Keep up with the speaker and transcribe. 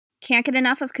Can't get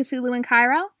enough of Cthulhu in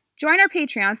Cairo? Join our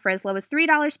Patreon for as low as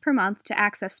 $3 per month to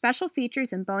access special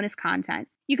features and bonus content.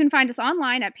 You can find us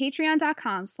online at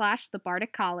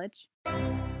patreon.com/thebardiccollege.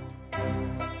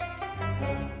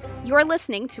 You're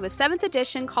listening to a 7th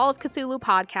edition Call of Cthulhu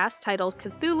podcast titled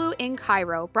Cthulhu in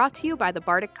Cairo, brought to you by the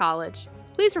Bardic College.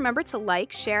 Please remember to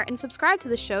like, share, and subscribe to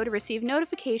the show to receive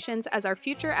notifications as our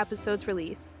future episodes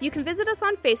release. You can visit us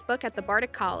on Facebook at the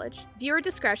Bardic College. Viewer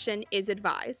discretion is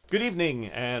advised. Good evening,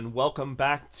 and welcome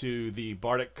back to the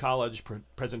Bardic College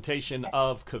presentation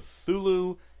of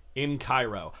Cthulhu in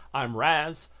Cairo. I'm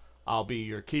Raz. I'll be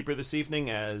your keeper this evening,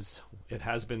 as it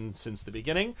has been since the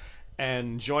beginning.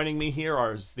 And joining me here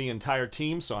is the entire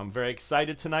team, so I'm very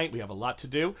excited tonight. We have a lot to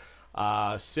do.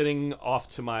 Sitting off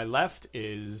to my left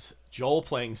is Joel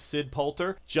playing Sid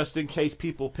Poulter. Just in case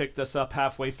people picked us up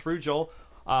halfway through, Joel,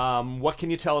 what can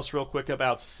you tell us real quick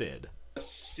about Sid?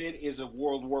 Sid is a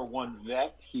World War I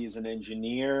vet. He's an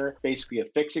engineer, basically a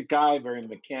fix-it guy, very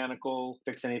mechanical,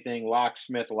 fix anything,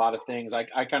 locksmith, a lot of things. I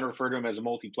kind of refer to him as a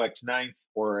multiplex knife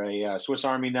or a Swiss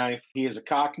Army knife. He is a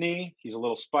Cockney. He's a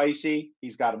little spicy.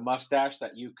 He's got a mustache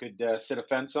that you could sit a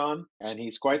fence on, and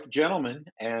he's quite the gentleman,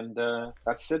 and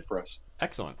that's Sid for us.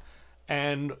 Excellent.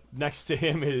 And next to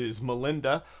him is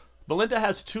Melinda. Melinda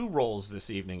has two roles this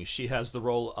evening. She has the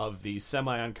role of the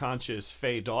semi-unconscious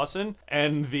Faye Dawson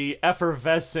and the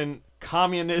effervescent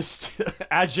communist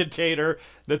agitator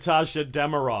Natasha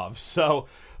Demarov. So,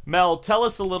 Mel, tell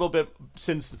us a little bit,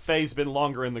 since Faye's been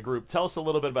longer in the group, tell us a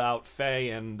little bit about Faye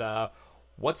and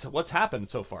what's happened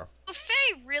so far. Well,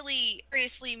 Faye really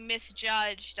seriously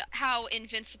misjudged how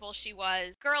invincible she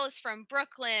was. Girl is from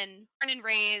Brooklyn, born and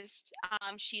raised.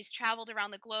 She's traveled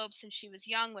around the globe since she was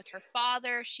young with her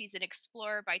father. She's an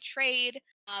explorer by trade.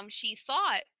 She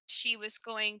thought she was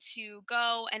going to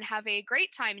go and have a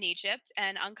great time in Egypt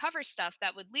and uncover stuff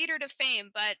that would lead her to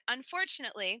fame, but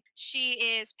unfortunately, she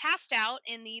is passed out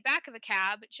in the back of a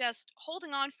cab, just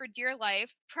holding on for dear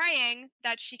life, praying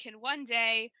that she can one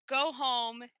day go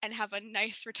home and have a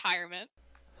nice retirement.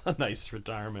 A nice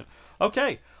retirement.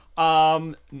 Okay.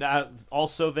 Now,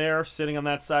 also there, sitting on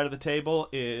that side of the table,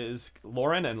 is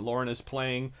Lauren, and Lauren is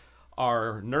playing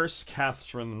our nurse,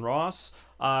 Catherine Ross.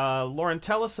 Lauren,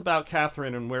 tell us about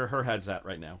Catherine and where her head's at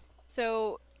right now.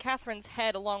 So Catherine's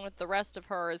head, along with the rest of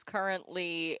her, is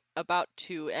currently about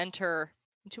to enter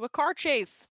into a car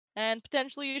chase and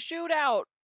potentially a shootout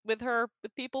with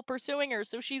people pursuing her.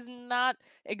 So she's not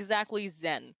exactly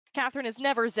zen. Catherine is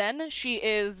never zen. She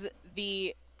is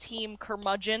the team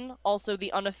curmudgeon, also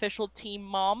the unofficial team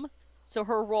mom. So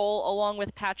her role, along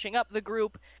with patching up the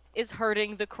group, is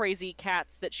hurting the crazy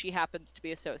cats that she happens to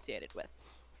be associated with.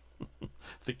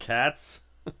 The cats?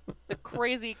 The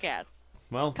crazy cats.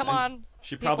 Well, come on.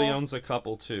 She probably owns a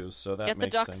couple too, so that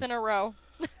makes sense. Get the ducks in a row.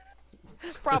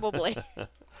 Probably.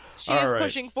 She is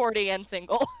pushing 40 and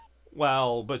single.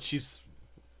 Well, but she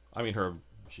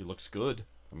looks good.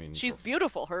 She's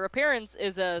beautiful. Her appearance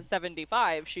is a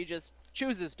 75. She just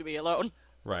chooses to be alone.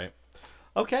 Right.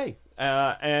 Okay.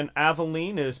 And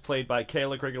Aveline is played by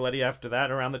Kayla Grigoletti after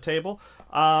that around the table.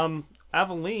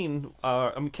 Aveline,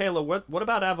 Kayla, what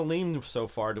about Aveline so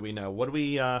far do we know? What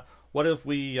have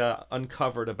we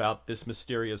uncovered about this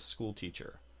mysterious school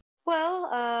teacher?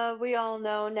 Well, we all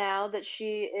know now that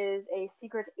she is a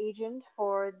secret agent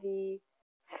for the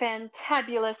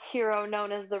fantabulous hero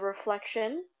known as the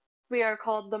Reflection. We are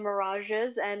called the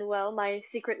Mirages, and well, my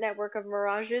secret network of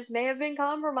Mirages may have been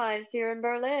compromised here in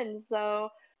Berlin,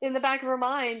 so in the back of her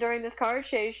mind during this car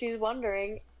chase, she's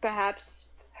wondering perhaps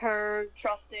her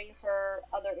trusting her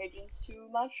other agents too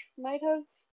much might have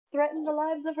threatened the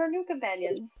lives of her new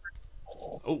companions.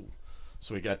 Oh,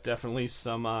 so we got definitely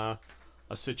some a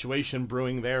situation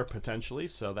brewing there potentially,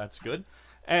 so that's good.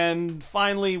 And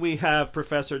finally, we have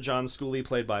Professor John Schooley,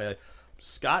 played by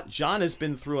Scott. John has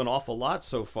been through an awful lot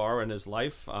so far in his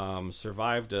life.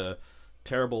 Survived a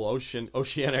terrible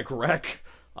oceanic wreck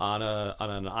on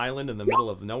an island in the middle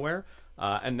of nowhere.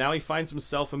 And now he finds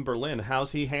himself in Berlin.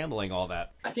 How's he handling all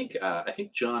that? I think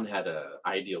John had an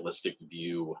idealistic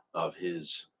view of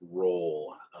his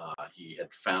role. He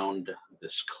had found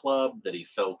this club that he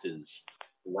felt is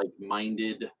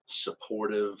like-minded,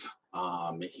 supportive.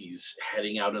 He's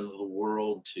heading out into the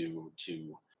world to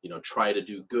try to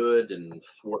do good and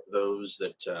thwart those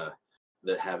that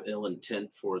have ill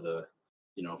intent for the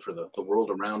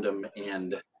world around him.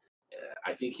 And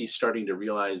I think he's starting to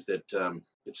realize that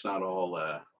it's not all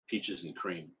peaches and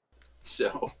cream.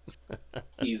 So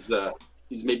he's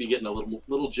maybe getting a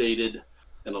little jaded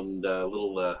and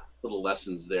little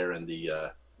lessons there in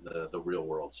the real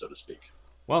world, so to speak.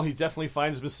 Well, he definitely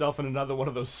finds himself in another one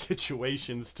of those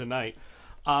situations tonight.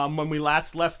 When we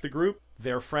last left the group,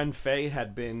 Their friend Faye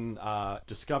had been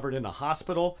discovered in a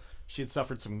hospital. She had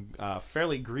suffered some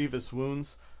fairly grievous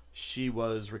wounds. She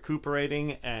was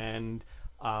recuperating, and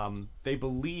they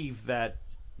believe that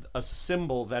a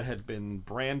symbol that had been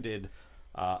branded,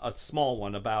 a small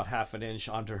one about half an inch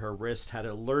onto her wrist, had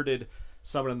alerted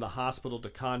someone in the hospital to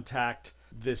contact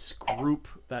this group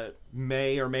that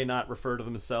may or may not refer to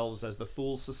themselves as the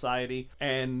Fools Society,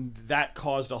 and that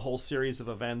caused a whole series of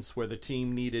events where the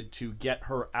team needed to get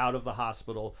her out of the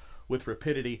hospital with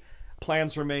rapidity.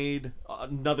 Plans were made,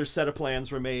 another set of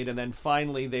plans were made, and then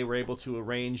finally they were able to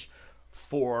arrange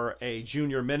for a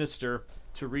junior minister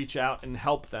to reach out and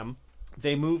help them.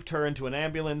 They moved her into an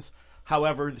ambulance.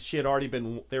 However, she had already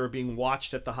they were being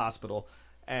watched at the hospital.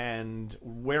 And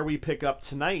where we pick up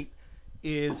tonight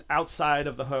is outside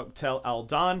of the Hotel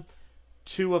Aldon.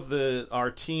 Two of our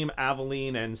team,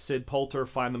 Aveline and Sid Poulter,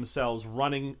 find themselves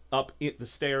running up the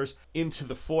stairs into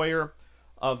the foyer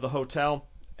of the hotel.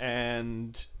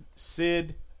 And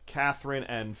Sid, Catherine,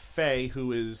 and Faye,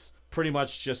 who is pretty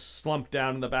much just slumped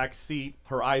down in the back seat,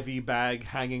 her IV bag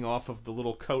hanging off of the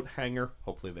little coat hanger,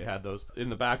 hopefully they had those, in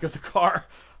the back of the car,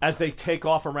 as they take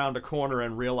off around a corner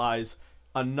and realize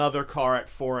another car at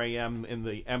 4 a.m. in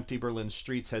the empty Berlin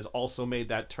streets has also made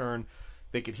that turn.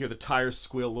 They could hear the tires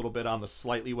squeal a little bit on the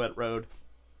slightly wet road.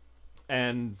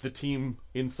 And the team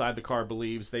inside the car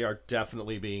believes they are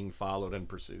definitely being followed and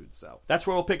pursued. So that's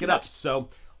where we'll pick it up. So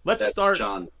let's start.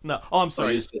 John. No. Oh, I'm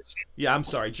sorry. Yeah, I'm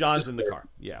sorry. John's in the car.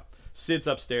 Yeah. Sid's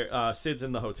upstairs. Sid's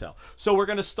in the hotel. So we're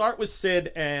going to start with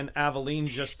Sid and Aveline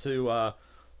just to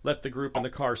let the group in the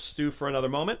car stew for another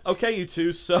moment. Okay, you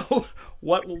two. So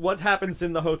what happens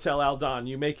in the Hotel Aldon?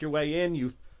 You make your way in.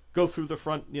 You go through the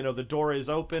front. The door is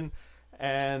open,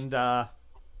 and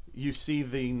you see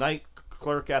the night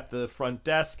clerk at the front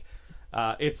desk.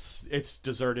 It's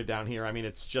deserted down here. I mean,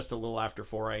 it's just a little after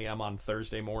 4 a.m. on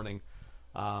Thursday morning.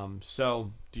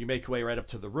 So do you make your way right up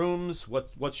to the rooms?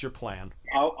 What's your plan?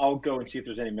 I'll go and see if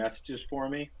there's any messages for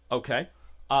me. Okay.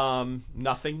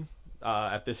 Nothing.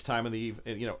 At this time of the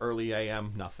evening, early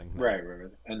AM, nothing. No. Right.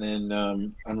 And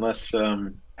then, unless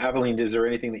Aveline, is there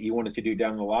anything that you wanted to do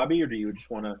down in the lobby, or do you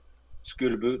just want to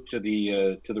scoot a boot to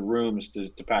the rooms to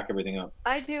pack everything up?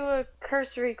 I do a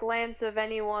cursory glance of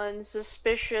anyone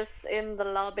suspicious in the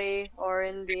lobby or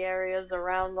in the areas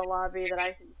around the lobby that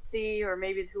I can see, or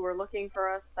maybe who are looking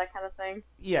for us, that kind of thing.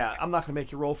 Yeah, I'm not going to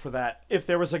make you roll for that. If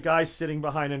there was a guy sitting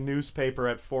behind a newspaper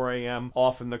at 4 a.m.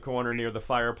 off in the corner near the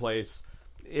fireplace,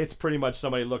 it's pretty much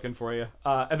somebody looking for you.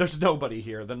 And there's nobody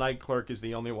here. The night clerk is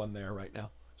the only one there right now.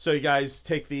 So you guys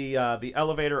take the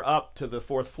elevator up to the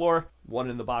 4th floor. One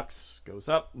in the box goes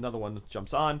up, another one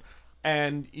jumps on,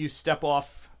 and you step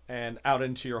off and out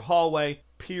into your hallway.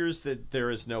 Appears that there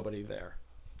is nobody there.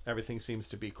 Everything seems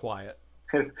to be quiet.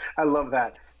 I love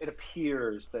that. It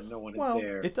appears that no one is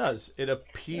there. It does. It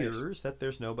appears that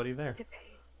there's nobody there.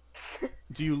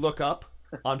 Do you look up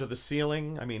onto the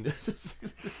ceiling? I mean,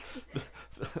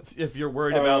 if you're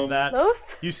worried about that,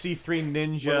 you see 3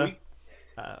 ninja.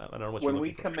 I don't know what when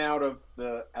we come out of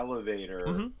the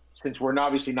elevator, since we're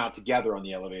obviously not together on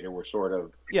the elevator, we're sort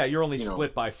of you're only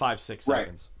split by 5-6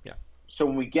 seconds. Yeah. So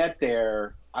when we get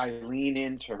there, I lean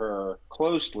into her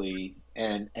closely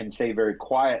and say very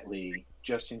quietly,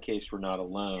 just in case we're not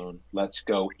alone, let's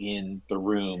go in the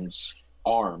rooms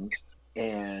armed.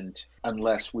 And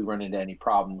unless we run into any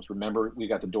problems, remember, we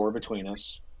got the door between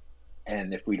us.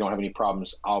 And if we don't have any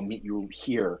problems, I'll meet you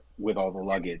here with all the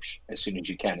luggage as soon as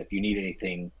you can. If you need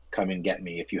anything, come and get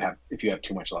me if you have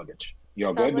too much luggage. You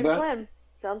all good with that?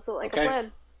 Sounds like a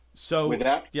plan. So with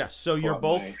that? Yeah, so you're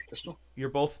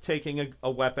both taking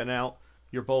a weapon out.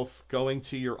 You're both going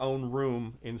to your own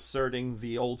room, inserting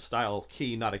the old style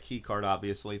key, not a key card,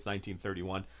 obviously. It's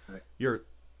 1931. Right. You're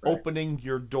opening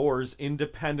your doors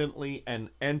independently and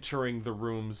entering the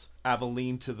rooms.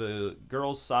 Aveline to the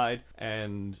girls' side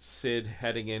and Sid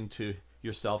heading into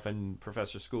yourself and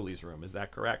Professor Schooley's room. Is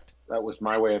that correct? That was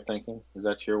my way of thinking. Is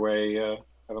that your way,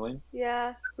 Aveline?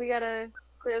 Yeah, we gotta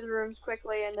clear the rooms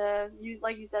quickly, and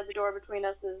like you said, the door between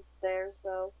us is there,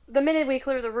 so the minute we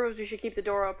clear the rooms, we should keep the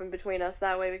door open between us.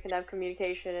 That way we can have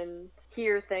communication and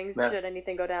hear things should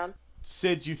anything go down.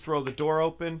 Sid, you throw the door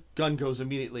open. Gun goes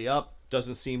immediately up.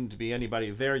 Doesn't seem to be anybody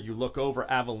there. You look over.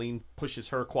 Aveline pushes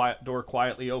her door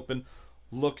quietly open,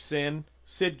 looks in.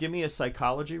 Sid, give me a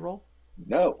psychology roll.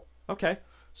 No. Okay.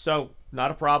 So,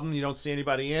 not a problem. You don't see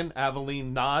anybody in.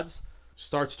 Aveline nods,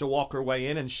 starts to walk her way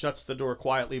in, and shuts the door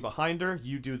quietly behind her.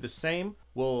 You do the same.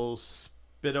 We'll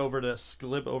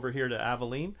glib over here to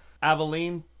Aveline.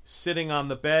 Aveline, sitting on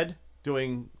the bed,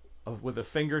 doing with a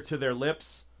finger to their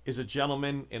lips, is a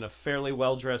gentleman in a fairly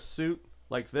well-dressed suit.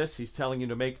 Like this, he's telling you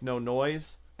to make no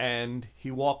noise, and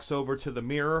he walks over to the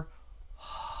mirror,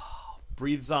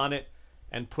 breathes on it,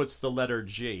 and puts the letter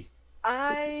G.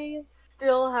 I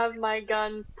still have my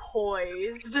gun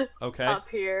poised Okay. up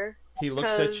here. He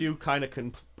looks at you, kind of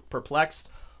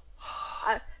perplexed.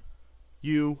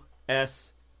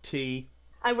 U-S-T.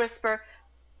 I whisper,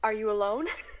 "Are you alone?"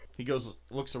 He goes,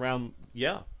 looks around.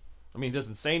 Yeah. I mean, he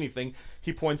doesn't say anything.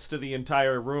 He points to the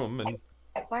entire room and...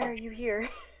 Why are you here?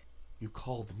 You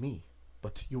called me,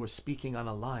 but you were speaking on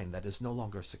a line that is no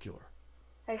longer secure.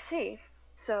 I see.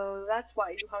 So that's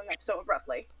why you hung up so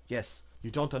abruptly. Yes,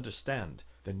 you don't understand.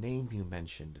 The name you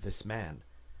mentioned, this man,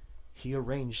 he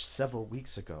arranged several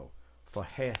weeks ago for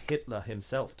Herr Hitler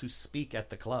himself to speak at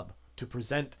the club, to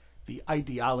present the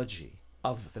ideology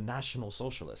of the National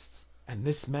Socialists. And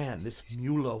this man, this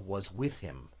Mueller, was with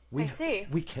him. I see.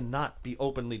 We cannot be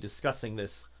openly discussing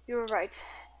this. You were right.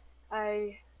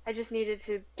 I just needed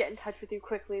to get in touch with you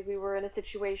quickly. We were in a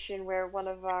situation where one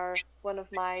of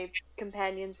my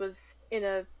companions was in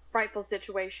a frightful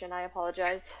situation. I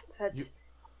apologize. But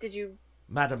did you...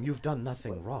 Madam, you've done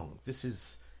nothing wrong. This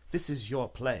is your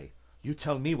play. You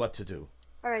tell me what to do.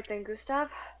 All right then, Gustav.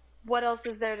 What else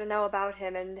is there to know about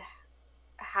him, and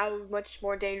how much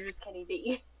more dangerous can he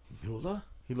be? Mueller?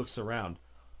 He looks around.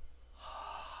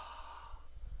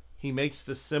 He makes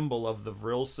the symbol of the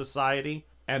Vril Society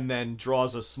and then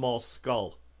draws a small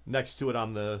skull next to it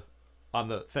on the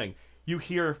thing. You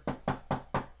hear,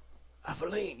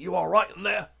 Aveline, you all right in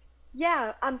there?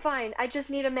 Yeah, I'm fine. I just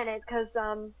need a minute, because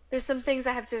there's some things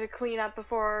I have to clean up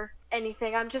before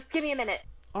anything. Just give me a minute.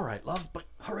 All right, love, but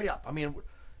hurry up. I mean,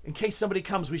 in case somebody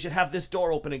comes, we should have this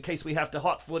door open in case we have to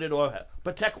hot-foot it or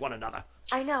protect one another.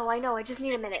 I know. I just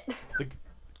need a minute.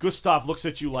 Gustav looks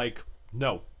at you like,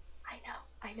 no.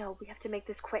 I know. We have to make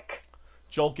this quick.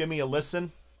 Joel, give me a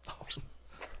listen.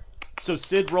 So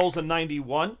Sid rolls a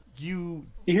 91.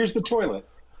 Here's the toilet.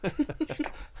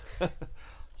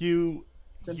 You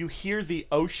hear the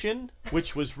ocean,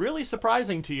 which was really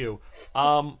surprising to you,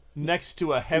 next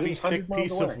to a heavy, thick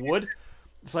piece of wood.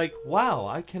 It's like, wow,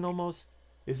 I can almost...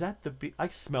 Is that the beach? I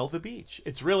smell the beach.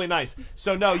 It's really nice.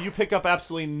 So no, you pick up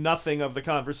absolutely nothing of the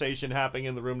conversation happening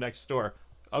in the room next door.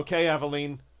 Okay,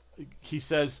 Aveline, he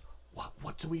says,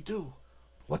 what do we do?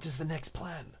 What is the next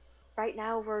plan? Right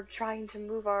now, we're trying to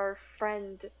move our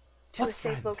friend to a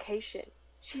safe location.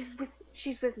 She's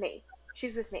with me.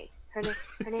 Her name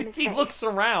is He Faye. looks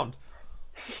around.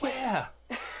 Where?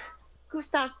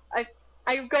 Gustav,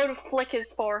 I go to flick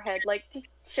his forehead, like, just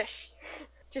shush.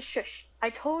 Just shush. I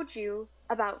told you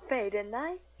about Faye, didn't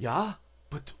I? Yeah,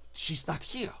 but she's not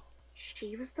here.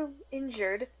 She was the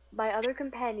injured. My other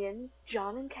companions,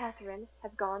 John and Catherine,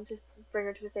 have gone to bring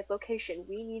her to a safe location.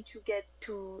 We need to get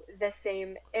to the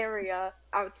same area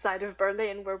outside of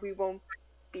Berlin where we won't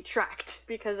be tracked,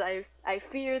 because I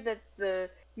fear that the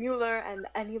Mueller and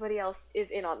anybody else is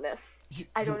in on this.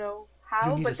 I don't know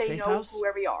how, but they know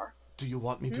where we are. Do you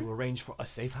want me to arrange for a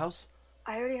safe house?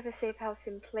 I already have a safe house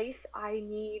in place.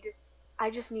 I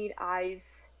just need eyes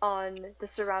on the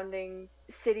surrounding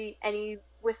city. Any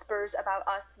whispers about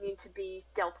us need to be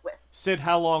dealt with. Sid,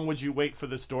 how long would you wait for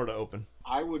this door to open?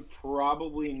 I would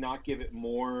probably not give it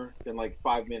more than like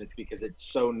 5 minutes, because it's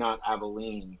so not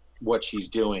Aveline what she's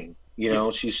doing. You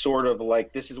know, she's sort of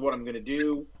like, this is what I'm going to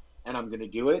do, and I'm going to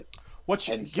do it.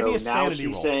 Give me a sanity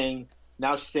roll.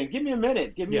 Now she's saying, give me a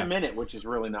minute, which is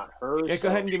really not her. Yeah, go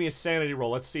ahead and give me a sanity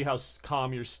roll. Let's see how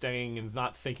calm you're staying and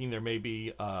not thinking there may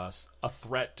be a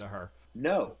threat to her.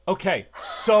 No. Okay,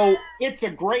 so... It's a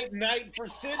great night for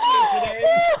Sydney today.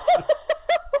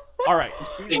 All right.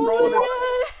 She's rolling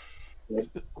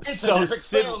So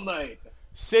night.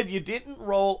 Sid, you didn't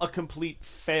roll a complete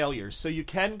failure, so you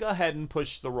can go ahead and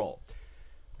push the roll.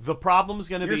 The problem's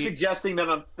going to be... You're suggesting that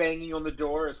I'm banging on the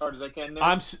door as hard as I can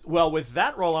now? Well, with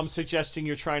that roll, I'm suggesting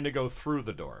you're trying to go through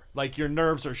the door. Like, your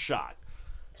nerves are shot.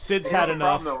 Sid's had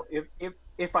enough. Problem, though.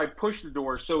 If I push the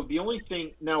door, so the only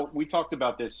thing... Now, we talked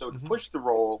about this. So to push the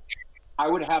roll, I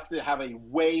would have to have a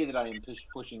way that I am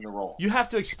pushing the roll. You have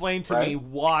to explain to me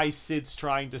why Sid's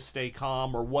trying to stay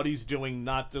calm or what he's doing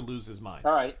not to lose his mind.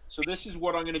 All right. So this is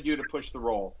what I'm going to do to push the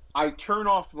roll. I turn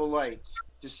off the lights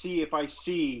to see if I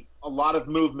see a lot of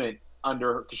movement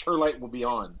under her, because her light will be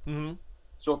on. Mm-hmm.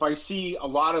 So if I see a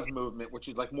lot of movement, which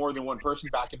is like more than one person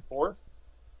back and forth,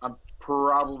 I'm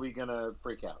probably going to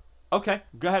freak out. Okay.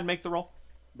 Go ahead and make the roll.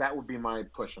 That would be my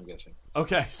push, I'm guessing.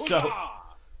 Okay, so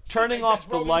turning off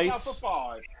the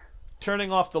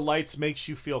lights makes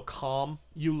you feel calm.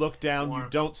 You look down, you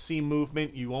don't see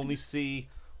movement, you only see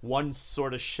one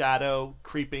sort of shadow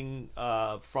creeping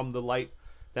from the light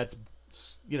that's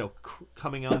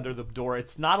coming under the door.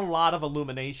 It's not a lot of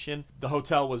illumination. The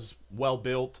hotel was well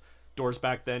built, doors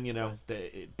back then,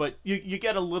 but you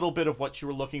get a little bit of what you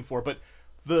were looking for. But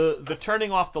the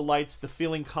turning off the lights, the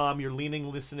feeling calm, you're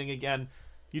leaning, listening again,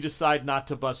 you decide not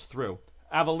to bust through.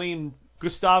 Aveline,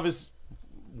 Gustav is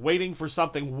waiting for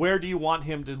something. Where do you want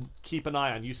him to keep an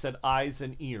eye on? You said eyes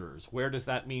and ears. Where does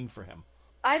that mean for him?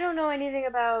 I don't know anything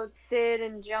about Sid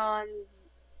and John's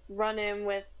run-in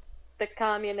with the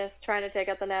communists trying to take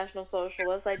out the National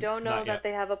Socialists. I don't know that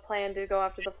they have a plan to go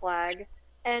after the flag.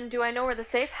 And do I know where the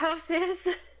safe house is?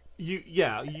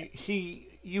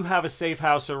 You have a safe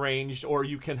house arranged, or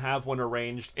you can have one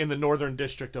arranged in the northern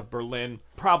district of Berlin,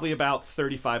 probably about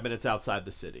 35 minutes outside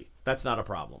the city. That's not a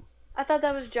problem. I thought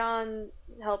that was John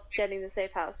helped getting the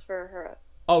safe house for her.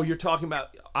 Oh, you're talking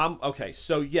about... okay,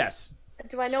 so yes.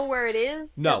 Do I know where it is?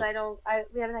 No.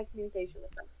 We haven't had communication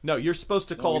with them. No, you're supposed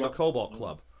to call the Cobalt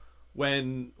Club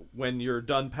when you're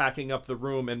done packing up the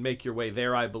room and make your way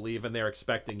there, I believe, and they're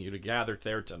expecting you to gather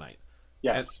there tonight.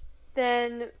 Yes.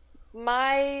 Then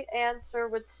my answer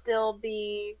would still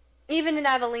be, even in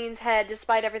Aveline's head,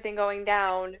 despite everything going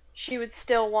down, she would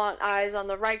still want eyes on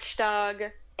the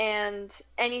Reichstag and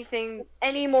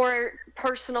any more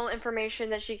personal information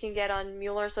that she can get on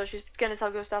Mueller. So she's going to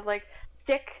tell Gustav, like,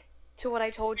 stick to what I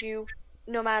told you,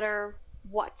 no matter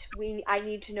what. I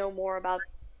need to know more about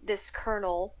this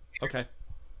colonel. Okay.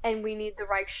 And we need the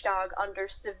Reichstag under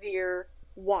severe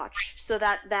watch so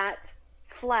that that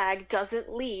flag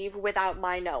doesn't leave without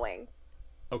my knowing.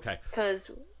 Okay. Because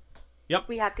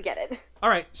we have to get it. All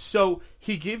right. So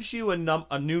he gives you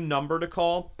a new number to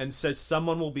call and says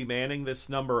someone will be manning this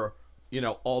number,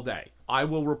 all day. I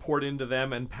will report into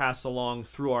them and pass along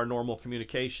through our normal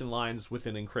communication lines with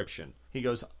an encryption. He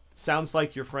goes, sounds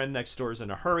like your friend next door is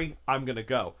in a hurry. I'm going to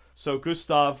go. So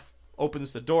Gustav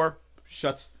opens the door,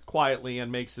 shuts quietly,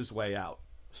 and makes his way out.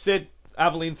 Sid,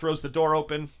 Aveline throws the door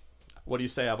open. What do you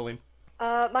say, Aveline?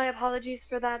 My apologies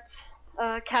for that.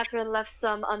 Catherine left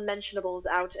some unmentionables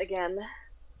out again.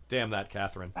 Damn that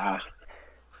Catherine.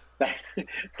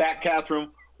 That Catherine,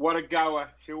 what a goer.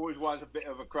 She always was a bit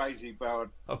of a crazy bird.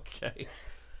 Okay.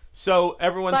 So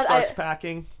everyone starts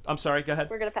packing. I'm sorry, go ahead.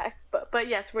 We're gonna pack. But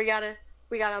yes, we gotta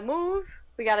move.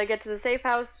 We gotta get to the safe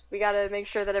house. We gotta make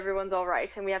sure that everyone's all right,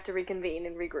 and we have to reconvene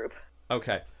and regroup.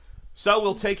 Okay. So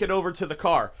we'll take it over to the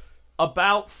car.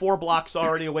 About 4 blocks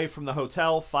already away from the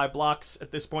hotel, 5 blocks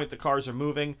at this point, the cars are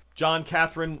moving. John,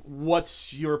 Catherine,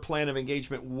 what's your plan of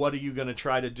engagement? What are you going to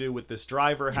try to do with this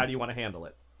driver? How do you want to handle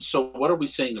it? So what are we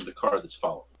saying of the car that's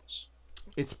following us?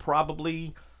 It's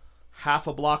probably half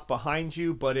a block behind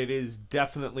you, but it is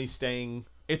definitely staying.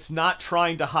 It's not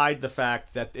trying to hide the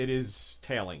fact that it is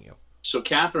tailing you. So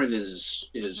Catherine is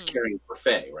carrying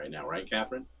Buffet right now, right,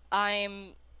 Catherine? I'm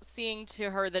seeing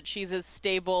to her that she's as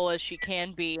stable as she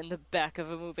can be in the back of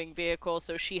a moving vehicle,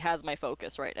 so she has my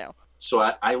focus right now. So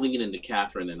I lean into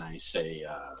Catherine and I say,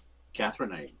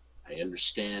 Catherine, I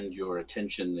understand your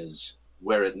attention is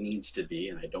where it needs to be,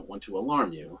 and I don't want to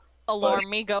alarm you. Alarm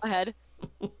me, go ahead.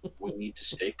 We need to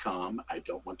stay calm. I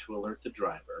don't want to alert the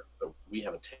driver, but we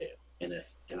have a tail.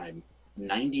 And I'm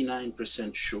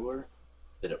 99% sure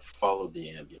that it followed the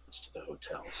ambulance to the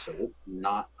hotel, so it's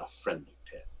not a friendly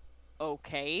tail.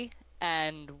 Okay,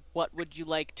 and what would you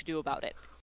like to do about it?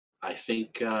 I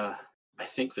think the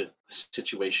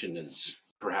situation is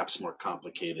perhaps more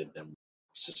complicated than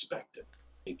suspected.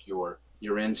 I think your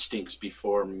instincts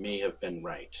before may have been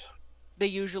right. They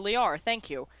usually are, thank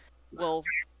you. Well,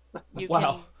 you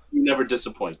You never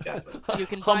disappoint, Catherine. You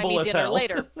can buy me dinner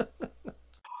later.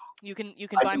 You can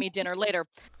buy me dinner later.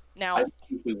 Now, I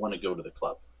think we want to go to the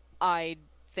club. I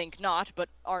think not, but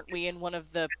aren't we in one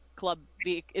of the club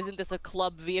isn't this a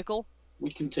club vehicle?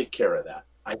 We can take care of that.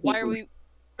 Why are we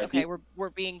okay, we're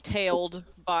being tailed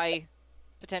by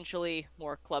potentially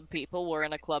more club people. We're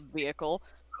in a club vehicle.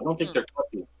 I don't think they're club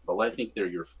people. I think they're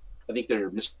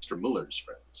Mr. Muller's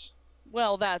friends.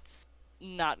 Well, that's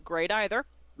not great either.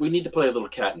 We need to play a little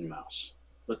cat and mouse.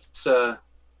 Let's have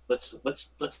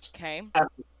the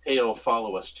tail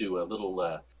follow us to a little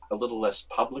less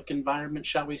public environment,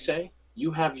 shall we say?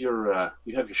 You have your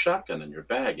shotgun in your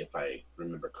bag, if I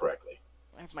remember correctly.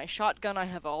 I have my shotgun. I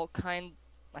have all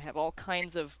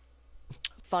kinds of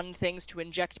fun things to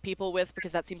inject people with,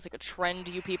 because that seems like a trend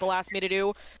you people ask me to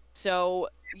do. So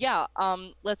yeah,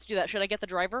 let's do that. Should I get the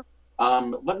driver?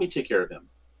 Let me take care of him.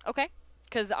 Okay,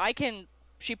 because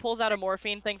she pulls out a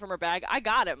morphine thing from her bag. I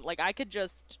got him. Like, I could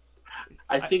just.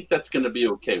 I think that's going to be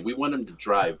okay. We want him to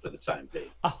drive for the time being.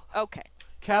 Oh. Okay.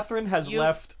 Catherine has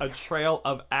left a trail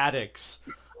of addicts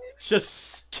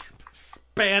just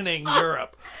spanning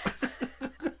Europe.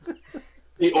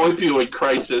 The opioid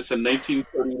crisis in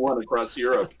 1931 across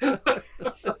Europe.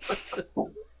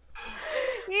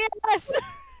 Yes!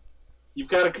 you've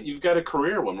got a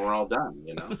career when we're all done,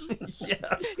 you know.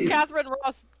 Yeah. Catherine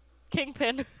Ross,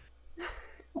 Kingpin.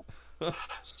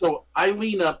 So I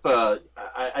lean up.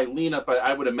 I lean up.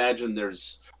 I would imagine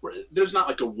there's not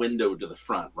like a window to the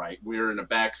front, right? We're in a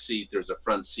back seat. There's a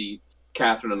front seat.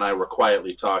 Catherine and I were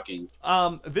quietly talking.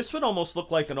 This would almost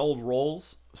look like an old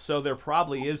Rolls, so there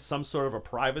probably is some sort of a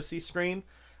privacy screen.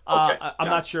 Okay, I'm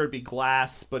not sure it'd be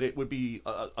glass, but it would be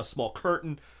a small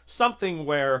curtain, something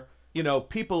where, you know,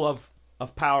 people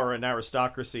of power and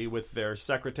aristocracy with their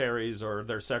secretaries or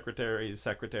their secretaries'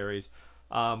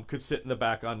 could sit in the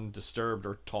back undisturbed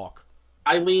or talk.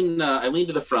 I lean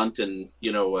to the front, and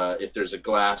you know, if there's a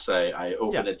glass, I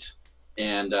open it,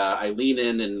 and I lean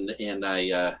in, and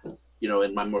I you know,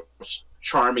 in my most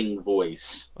charming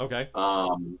voice. Okay.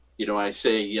 You know, I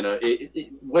say, you know,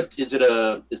 what is it?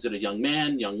 Is it a young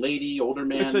man, young lady, older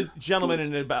man? It's a gentleman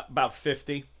in about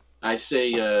 50. I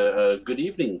say, good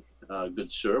evening,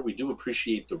 good sir. We do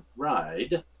appreciate the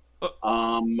ride.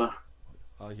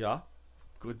 Yeah.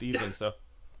 Good evening, sir.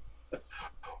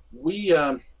 We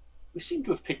seem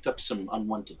to have picked up some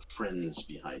unwanted friends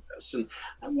behind us, and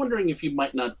I'm wondering if you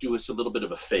might not do us a little bit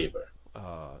of a favor.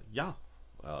 Yeah.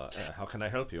 How can I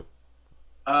help you?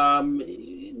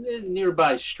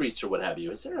 Nearby streets or what have you.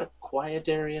 Is there a quiet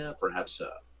area, perhaps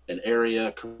an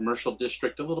area, commercial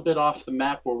district, a little bit off the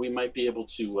map where we might be able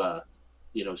to,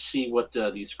 you know, see what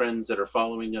these friends that are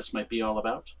following us might be all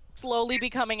about? Slowly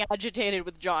becoming agitated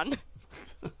with John.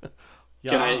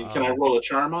 Yeah. Can I roll a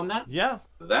charm on that? Yeah.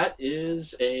 That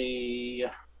is a.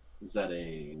 Is that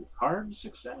a hard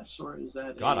success, or is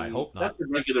that God, I hope not. That's a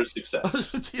regular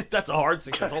success. That's a hard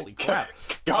success. Holy crap.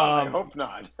 God, I hope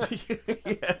not.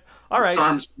 Yeah. All right.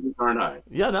 Charms aren't high.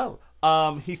 Yeah, no.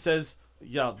 He says,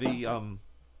 yeah, the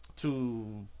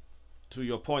to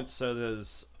your point, sir,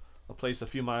 there's a place a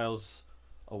few miles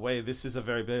away. This is a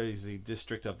very busy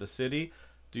district of the city.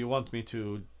 Do you want me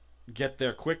to get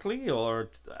there quickly, or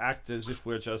act as if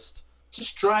we're just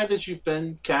drive as you've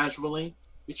been, casually.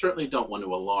 We certainly don't want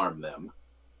to alarm them,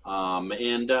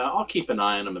 and I'll keep an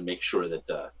eye on them and make sure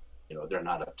that you know, they're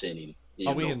not up to any.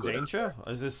 Are we in danger?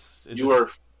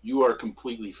 You are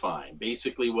completely fine.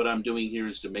 Basically, what I'm doing here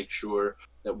is to make sure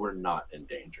that we're not in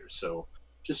danger. So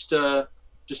just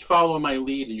follow my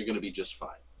lead, and you're going to be just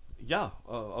fine. Yeah,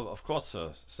 of course,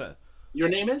 sir. Your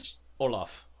name is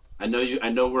Olaf. I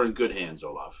know we're in good hands,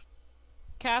 Olaf.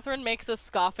 Catherine makes a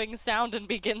scoffing sound and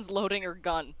begins loading her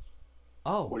gun.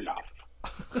 Oh. Olaf.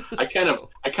 I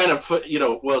kind of put, you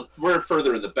know, well, we're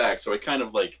further in the back, so I kind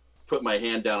of like put my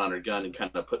hand down on her gun and kind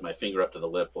of put my finger up to the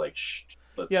lip, like, shh.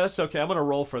 Yeah, that's okay. I'm gonna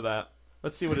roll for that.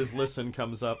 Let's see what his listen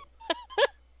comes up.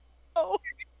 Oh.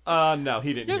 No,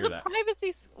 he didn't There's hear a that.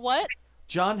 privacy. What?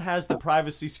 John has the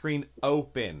privacy screen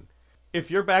open.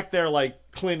 If you're back there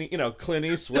like Clint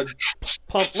Eastwood,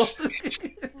 pump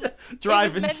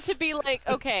driving. It was meant to be like,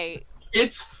 okay.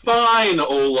 It's fine,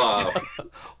 Olaf.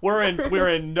 We're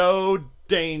in no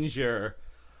danger.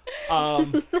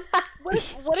 What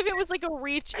if it was like a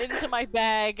reach into my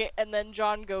bag and then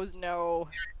John goes no?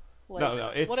 Like,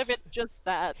 No, what if it's just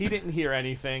that? He didn't hear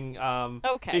anything.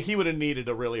 Okay. He would have needed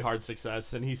a really hard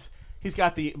success, and he's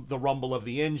got the rumble of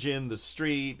the engine, the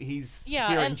street. He's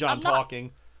hearing John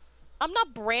talking. I'm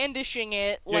not brandishing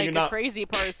it like a crazy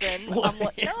person. Well, I'm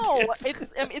like, no,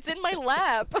 it's in my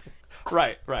lap.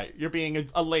 Right. You're being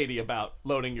a lady about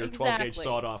loading your 12-gauge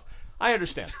sawed-off. I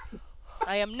understand.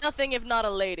 I am nothing if not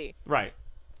a lady. Right.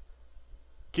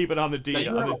 Keep it on the D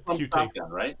on the QT.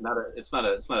 Shotgun, right? It's not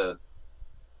a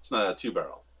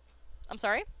 2-barrel. I'm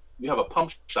sorry? You have a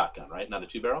pump shotgun, right? Not a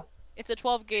 2-barrel? It's a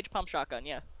 12-gauge pump shotgun,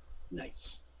 yeah.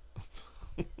 Nice.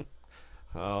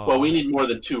 Oh. Well, we need more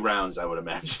than 2 rounds, I would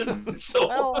imagine. So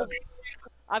well,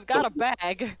 I've got a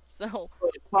bag, so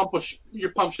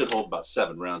your pump should hold about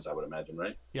 7 rounds, I would imagine,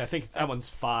 right? Yeah, I think that one's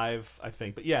 5. I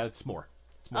think, but yeah, it's more.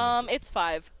 It's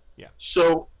 5. Yeah.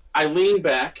 So I lean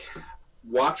back,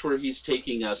 watch where he's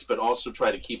taking us, but also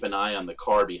try to keep an eye on the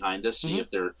car behind us, see if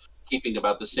they're keeping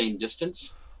about the same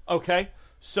distance. Okay.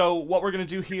 So what we're gonna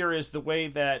do here is the way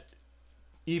that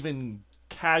even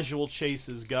casual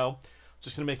chases go.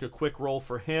 Just gonna make a quick roll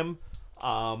for him.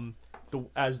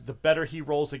 The better he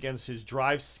rolls against his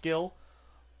drive skill,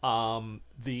 then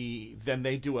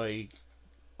they do a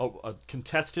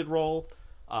contested roll.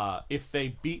 If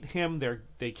they beat him,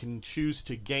 they can choose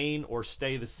to gain or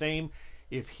stay the same.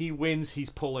 If he wins,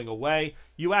 he's pulling away.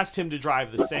 You asked him to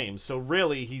drive the same, so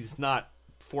really he's not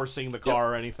forcing the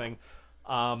car or anything.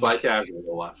 Fly casual,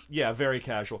 Olaf. Yeah, very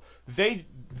casual. They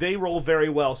roll very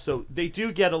well, so they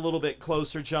do get a little bit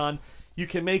closer, John. You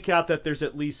can make out that there's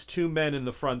at least 2 men in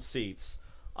the front seats.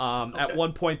 At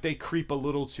one point, they creep a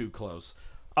little too close.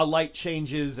 a light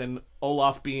changes, and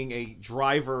Olaf, being a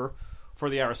driver for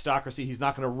the aristocracy, he's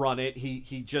not going to run it.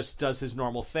 He just does his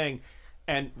normal thing.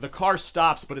 And the car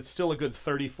stops, but it's still a good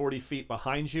 30, 40 feet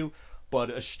behind you. But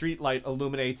a street light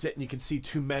illuminates it, and you can see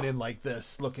two men in like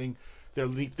this, looking. They're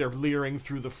leering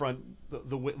through the front,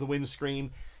 the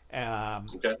windscreen.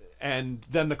 Okay. And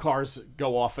then the cars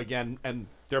go off again, and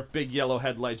their big yellow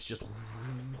headlights just,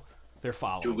 they're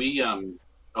following. Do we,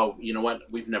 oh, you know what?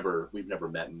 We've never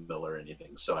met Miller or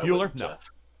anything, so I Bueller? wouldn't, No.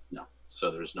 No. So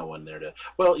there's no one there to,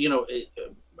 well, you know,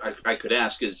 I could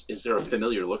ask, is there a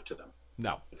familiar look to them?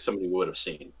 No. Like somebody we would have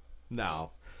seen?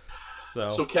 No.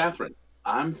 So Catherine,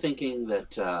 I'm thinking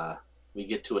that we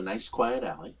get to a nice quiet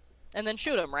alley. And then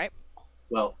shoot him, right?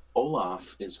 Well,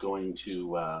 Olaf is going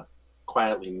to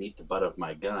quietly meet the butt of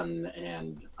my gun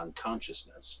and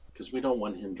unconsciousness, because we don't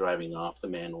want him driving off. The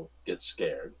man will get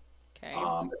scared. Okay.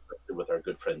 Especially with our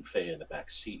good friend Faye in the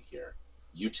back seat here.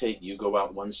 You go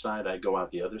out one side, I go out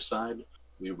the other side.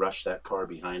 We rush that car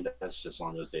behind us as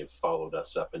long as they've followed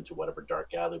us up into whatever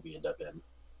dark alley we end up in.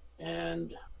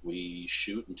 And we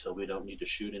shoot until we don't need to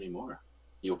shoot anymore.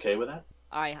 You okay with that?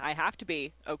 I have to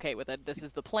be okay with it. This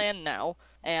is the plan now,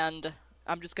 and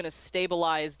I'm just gonna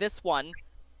stabilize this one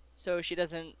so she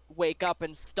doesn't wake up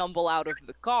and stumble out of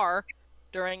the car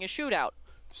during a shootout.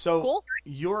 So Cool?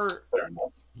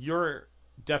 your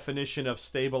definition of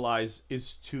stabilize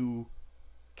is to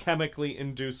chemically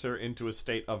induce her into a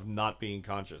state of not being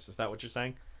conscious. Is that what you're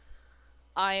saying?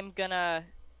 I'm gonna,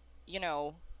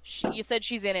 you said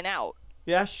she's in and out.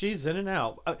 Yeah, she's in and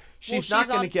out. She's not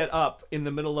going to get up in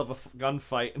the middle of a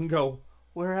gunfight and go,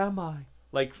 "Where am I?"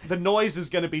 Like, the noise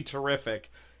is going to be terrific.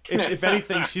 If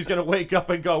anything, she's going to wake up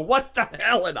and go, "What the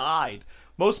hell?" and hide.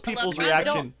 Most people's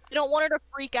reaction. I don't want her to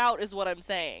freak out, is what I'm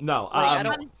saying. No, Like,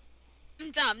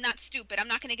 I'm dumb, not stupid. I'm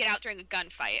not going to get out during a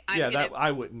gunfight.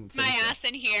 I wouldn't think my so. ass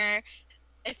in here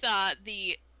with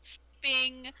the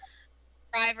sleeping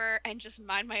driver and just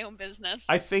mind my own business.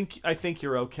 I think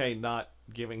you're okay not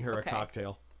giving her a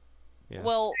cocktail. Yeah.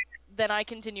 Well, then I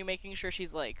continue making sure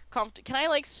she's like Can I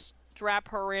like strap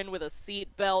her in with a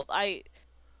seat belt?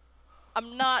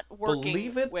 I'm not working.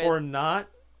 Believe it or not,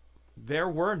 there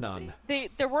were none.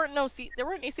 There weren't any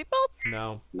seat belts?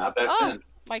 No. Not back then.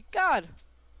 My God.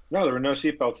 No, there were no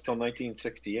seatbelts till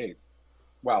 1968.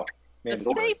 Wow. The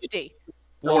safety.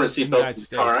 There were in the United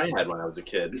seatbelts in the car I States. had when I was a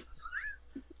kid.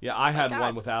 Yeah, I had God.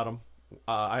 one without them.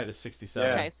 I had a 67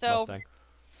 Okay, so Mustang.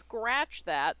 scratch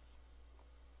that.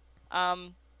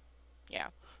 Yeah.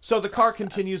 So the car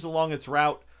continues along its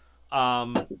route.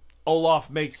 Olaf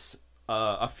makes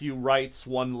a few rights,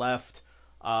 one left,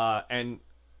 and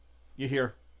you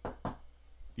hear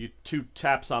two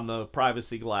taps on the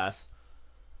privacy glass,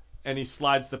 and he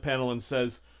slides the panel and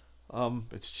says,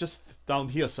 "It's just down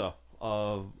here, sir.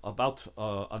 About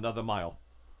another mile."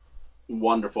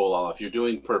 Wonderful, Olaf. You're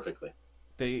doing perfectly.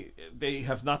 They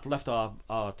have not left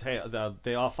our tail.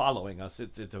 They are following us.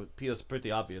 It appears pretty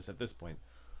obvious at this point.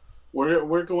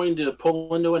 We're going to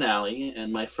pull into an alley,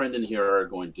 and my friend in here are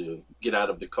going to get out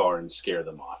of the car and scare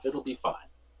them off. It'll be fine.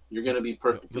 You're going to be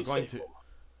perfectly safe.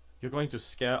 You're going to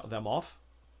scare them off?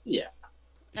 Yeah.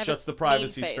 Shuts the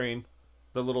privacy screen.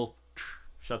 The little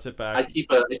shuts it back. I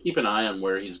keep an eye on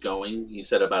where he's going. He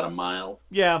said about a mile.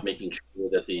 Yeah. Making sure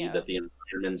that the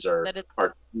environments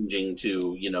are changing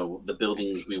to the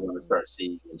buildings we want to start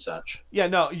seeing and such. Yeah.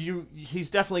 No.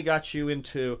 He's definitely got you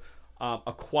into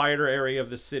a quieter area of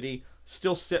the city.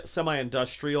 Still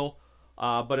semi-industrial.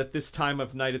 But at this time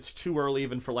of night, it's too early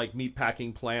even for like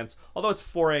meatpacking plants. Although it's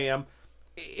 4 a.m.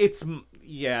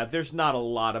 There's not a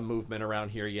lot of movement around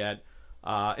here yet.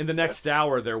 In the next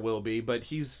hour there will be, but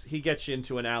he gets you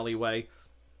into an alleyway.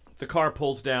 The car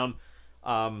pulls down.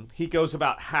 He goes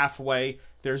about halfway.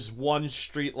 There's one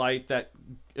street light that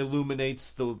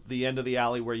illuminates the end of the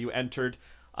alley where you entered,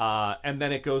 and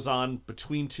then it goes on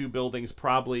between two buildings,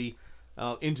 probably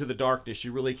into the darkness.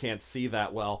 You really can't see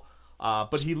that well,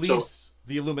 but he leaves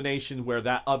the illumination where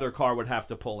that other car would have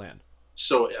to pull in.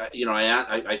 So,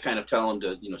 I kind of tell him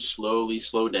to, slowly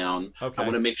slow down. Okay. I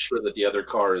want to make sure that the other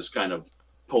car is kind of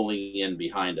pulling in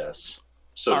behind us,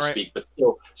 so to speak, but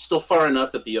still far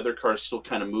enough that the other car is still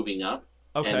kind of moving up.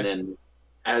 Okay. And then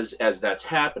as that's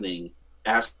happening,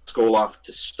 ask Olaf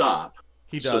to stop.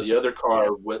 He does. So the other car,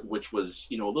 which was,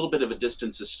 a little bit of a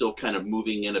distance, is still kind of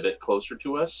moving in a bit closer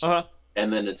to us. Uh-huh.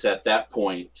 And then it's at that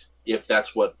point, if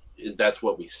that's what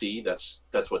we see, that's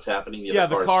what's happening.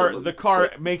 The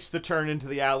car makes the turn into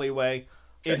the alleyway.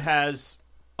 Okay. It has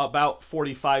about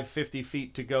 45, 50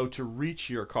 feet to go to reach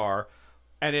your car,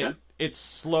 and it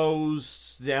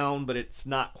slows down, but it's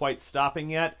not quite stopping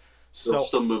yet. Still,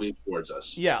 still moving towards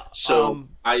us. Yeah. So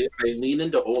I lean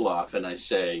into Olaf and I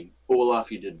say,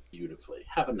 Olaf, you did beautifully.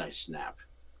 Have a nice nap.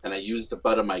 And I use the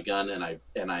butt of my gun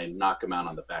and I knock him out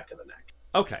on the back of the neck.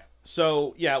 Okay.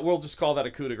 So yeah, we'll just call that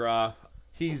a coup de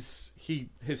grace.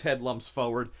 His head lumps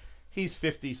forward. He's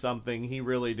 50 something. He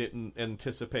really didn't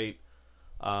anticipate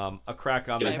a crack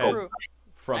on the head.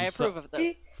 I approve of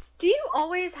that. Do you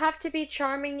always have to be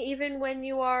charming even when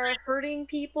you are hurting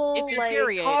people? It's like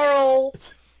infuriating. Carl,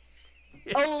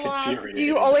 Olaf, do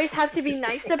you always have to be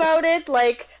nice about it?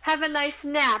 Like, have a nice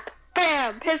nap.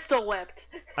 Bam! Pistol whipped.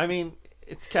 I mean,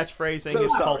 it's catchphrasing. So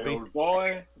it's sorry, pulpy. old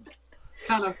boy.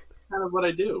 Kind of what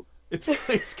I do.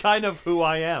 It's kind of who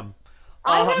I am.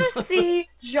 I want to see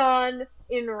John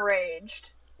enraged.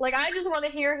 Like, I just want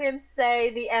to hear him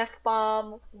say the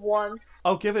F-bomb once.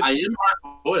 Oh, give it. I am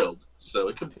hard-boiled, so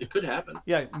it could happen.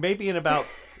 Yeah, maybe in about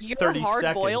You're 30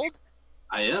 hard-boiled? seconds.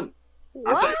 I am.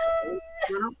 What?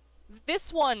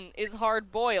 This one is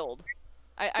hard-boiled.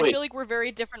 I Wait. feel like we're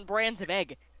very different brands of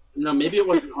egg. No, maybe it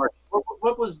wasn't hard.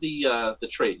 What was the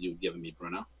trait you've given me,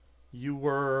 Bruno? You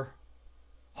were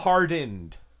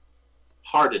hardened.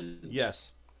 Hardened.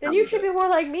 Yes. Then you should be more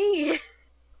like me.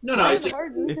 No, I'm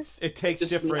It takes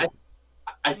different.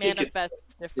 I think it's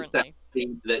Manifests that differently.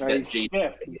 thing No, that he's Jade,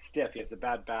 stiff. He's stiff. He has a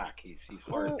bad back. He's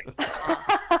hard. bad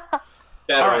All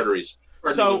right. arteries.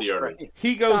 So- The artery.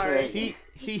 He goes. Sorry.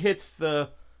 He hits the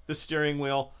steering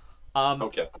wheel.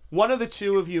 Okay. One of the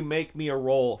two of you make me a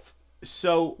roll.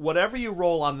 So whatever you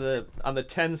roll on the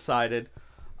 10-sided,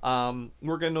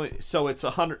 we're gonna. So it's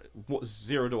 100,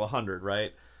 0 to 100,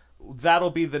 right? That'll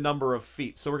be the number of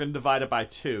feet. So we're gonna divide it by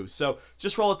 2. So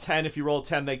just roll a 10. If you roll a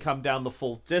 10, they come down the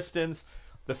full distance,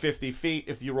 the 50 feet.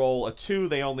 If you roll a 2,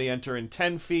 they only enter in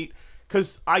 10 feet.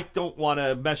 Because I don't want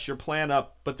to mess your plan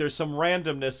up, but there's some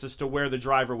randomness as to where the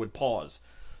driver would pause.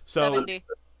 So 70.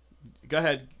 go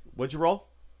ahead. What'd you roll?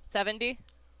 70?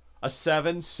 A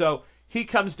 7. So he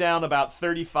comes down about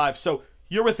 35. So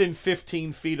you're within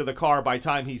 15 feet of the car by the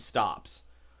time he stops.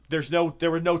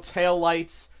 There were no tail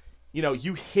lights. You know,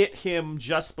 you hit him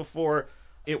just before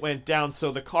it went down. So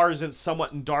the car isn't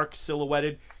somewhat in dark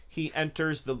silhouetted. He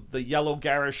enters the yellow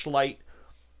garish light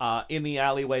in the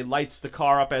alleyway, lights the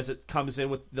car up as it comes in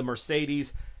with the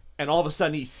Mercedes. And all of a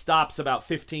sudden he stops about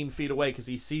 15 feet away because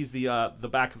he sees the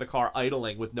back of the car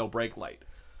idling with no brake light.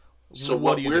 So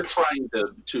what do you we're do? trying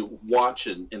to watch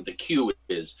in the queue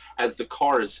is as the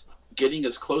car is getting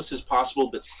as close as possible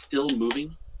but still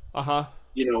moving. Uh-huh.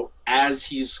 You know, as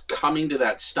he's coming to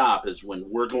that stop is when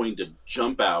we're going to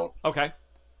jump out Okay.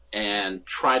 and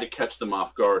try to catch them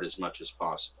off guard as much as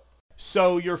possible.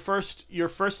 So your first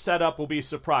setup will be a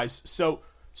surprise. So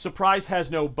surprise has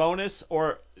no bonus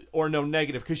or no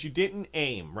negative because you didn't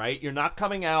aim, right? You're not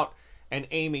coming out and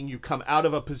aiming. You come out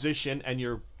of a position and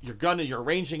you're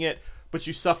arranging it, but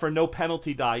you suffer no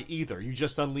penalty die either. You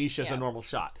just unleash as a normal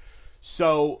shot.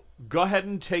 So go ahead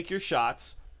and take your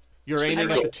shots. You're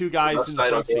aiming at the two guys in the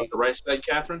front seat. The right side,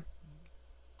 Catherine?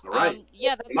 All right.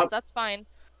 Yeah, that's fine.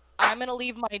 I'm going to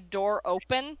leave my door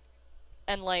open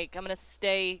and, like, I'm going to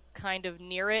stay kind of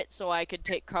near it so I could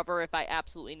take cover if I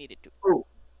absolutely needed to. Oh,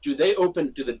 do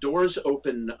the doors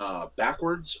open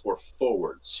backwards or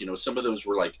forwards? You know, some of those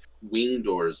were like wing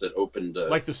doors that opened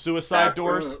Like the suicide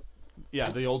backwards. doors? Yeah,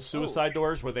 the old suicide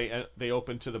doors where they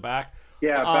open to the back.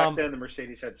 Yeah, back then the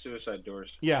Mercedes had suicide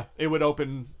doors. Yeah, it would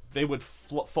open. They would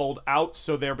fold out,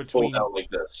 so they're between. Fold out like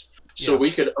this. So Yeah.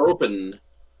 we could open,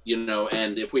 you know,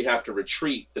 and if we have to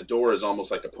retreat, the door is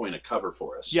almost like a point of cover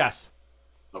for us. Yes.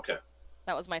 Okay.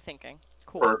 That was my thinking.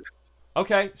 Cool. Perfect.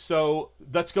 Okay, so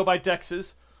let's go by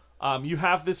dexes. You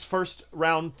have this first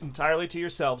round entirely to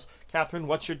yourselves. Catherine,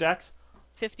 what's your dex?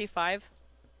 55.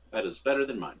 That is better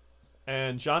than mine.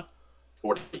 And John?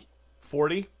 40.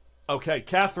 40. Okay,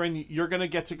 Catherine, you're going to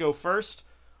get to go first.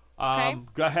 Okay.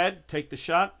 Go ahead, take the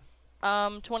shot.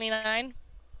 29.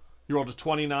 You rolled a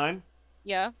 29.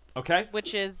 Yeah. Okay.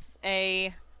 Which is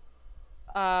a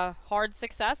hard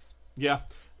success. Yeah.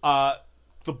 The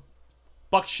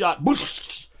buckshot.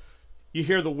 You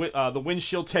hear the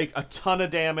windshield take a ton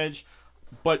of damage,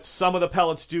 but some of the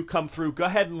pellets do come through. Go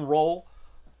ahead and roll.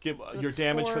 Give your it's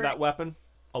damage for 4. that weapon.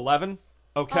 11.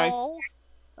 Okay. Oh,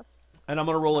 that's And I'm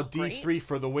gonna roll a great. D3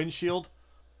 for the windshield.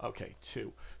 Okay,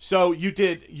 2. So you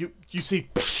see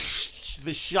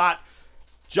the shot.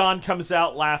 John comes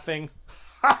out laughing.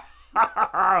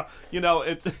 You know,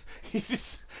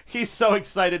 he's so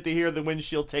excited to hear the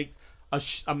windshield take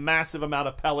a massive amount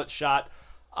of pellet shot.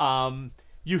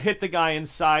 You hit the guy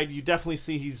inside. You definitely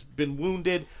see he's been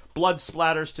wounded. Blood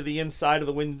splatters to the inside of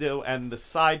the window and the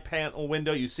side panel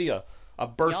window. You see a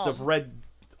burst of red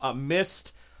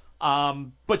mist.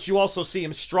 But you also see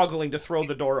him struggling to throw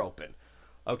the door open.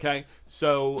 Okay,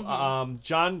 so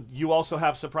John, you also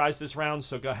have surprise this round,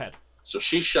 so go ahead. So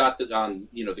she shot on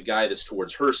the guy that's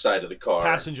towards her side of the car.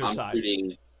 Passenger side.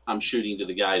 I'm shooting to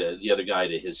the other guy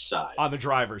to his side. On the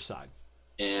driver's side.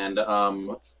 And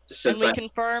since we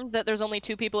confirmed that there's only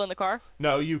 2 people in the car?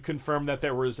 No, you confirmed that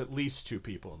there was at least 2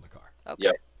 people in the car. Okay.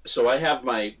 Yep. So I have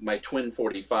my twin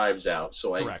 45s out.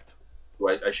 So correct.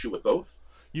 I shoot with both?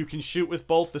 You can shoot with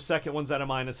both. The second one's at a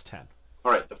 -10.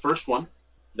 All right. The first one,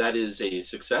 that is a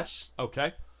success.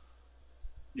 Okay.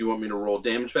 You want me to roll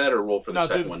damage for that or roll for the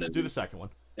second one? No, do the second one.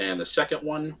 And the second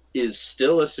one is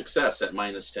still a success at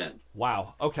 -10.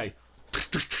 Wow. Okay.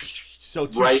 So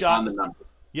 2 right shots. On the number.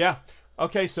 Yeah.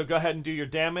 Okay, so go ahead and do your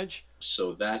damage.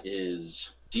 So that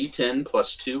is D10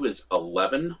 plus 2 is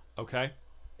 11. Okay.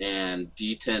 And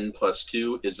D10 plus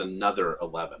 2 is another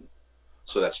 11.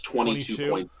 So that's 22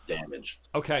 points of damage.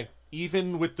 Okay.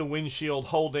 Even with the windshield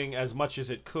holding as much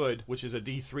as it could, which is a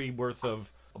D3 worth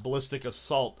of ballistic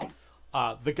assault,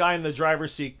 the guy in the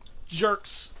driver's seat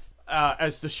jerks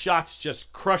as the shots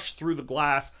just crush through the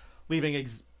glass, leaving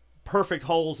perfect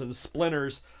holes and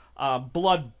splinters.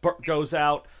 Blood goes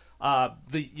out.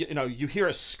 You hear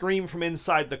a scream from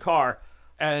inside the car,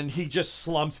 and he just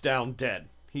slumps down dead.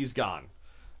 He's gone.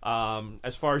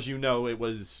 As far as you know,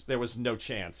 there was no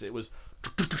chance. It was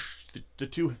the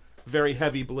 2 very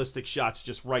heavy ballistic shots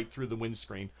just right through the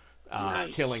windscreen,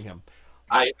 nice. Killing him.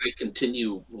 I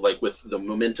continue with the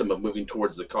momentum of moving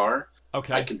towards the car.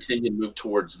 Okay. I continue to move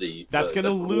towards the. That's going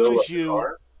to lose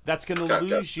you. That's going to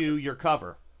lose you your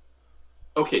cover.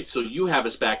 Okay, so you have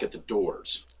us back at the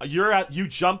doors. You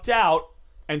jumped out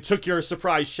and took your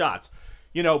surprise shots.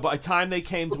 By the time they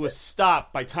came to a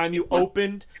stop, by the time you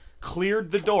opened,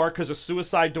 cleared the door, because a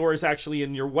suicide door is actually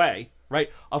in your way,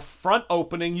 right? A front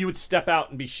opening, you would step out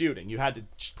and be shooting. You had to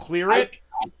clear it.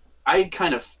 I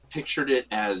kind of pictured it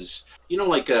as,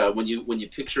 when you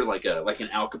picture like an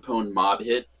Al Capone mob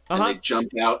hit, and they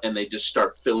jump out and they just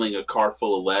start filling a car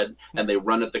full of lead, and they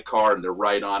run at the car and they're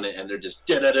right on it, and they're just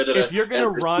If you're gonna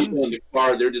run in the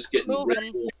car, they're just getting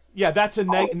yeah, that's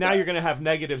now you're gonna have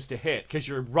negatives to hit because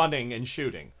you're running and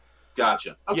shooting.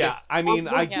 Gotcha. Okay. Yeah, I mean,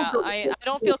 I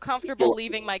don't feel comfortable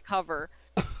leaving my cover.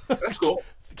 That's cool.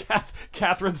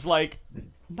 Catherine's like,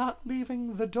 not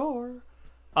leaving the door.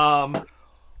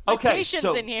 Okay,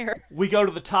 so in here. We go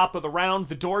to the top of the round.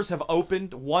 The doors have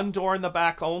opened. 1 door in the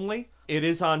back only. It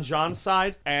is on John's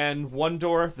side. And 1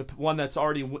 door, the one that's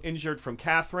already injured from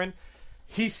Catherine.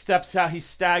 He steps out. He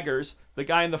staggers. The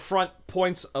guy in the front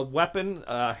points a weapon,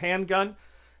 a handgun,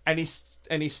 and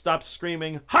he stops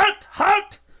screaming, "Halt!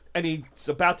 Halt!" And he's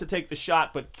about to take the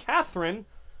shot, but Catherine,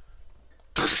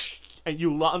 and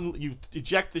you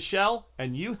eject the shell,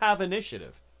 and you have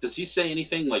initiative. Does he say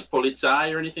anything like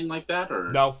 "polizei" or anything like that,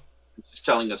 or no? He's just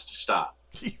telling us to stop.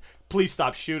 Please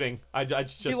stop shooting. I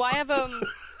just. Do I have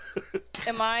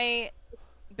am I?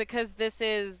 Because this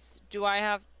is. Do I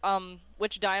have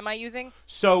which die am I using?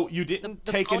 So you didn't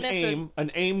take an aim. Or...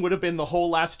 An aim would have been the whole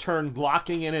last turn,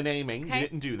 locking in and aiming. Okay. You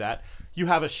didn't do that. You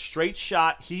have a straight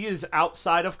shot. He is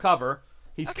outside of cover.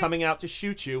 He's coming out to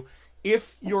shoot you.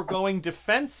 If you're going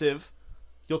defensive,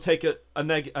 you'll take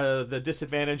the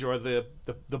disadvantage or the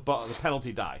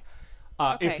penalty die.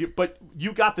 But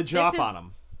you got the drop on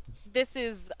him. This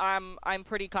is I'm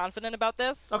pretty confident about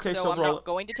this. Okay, so I'm not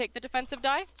going to take the defensive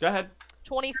die. Go ahead.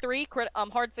 23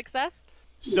 hard success.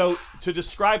 So to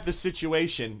describe the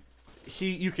situation,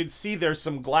 you can see there's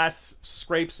some glass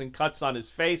scrapes and cuts on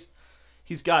his face.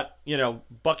 He's got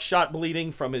buckshot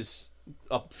bleeding from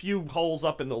a few holes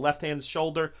up in the left hand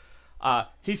shoulder.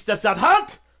 He steps out.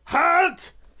 Halt!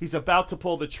 Halt! He's about to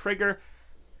pull the trigger,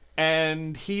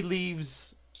 and he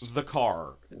leaves the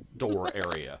car door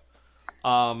area.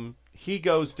 He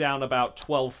goes down about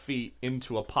 12 feet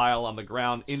into a pile on the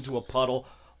ground, into a puddle,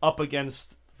 up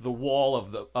against the wall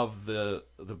of the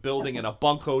building, and a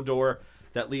bunko door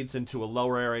that leads into a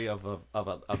lower area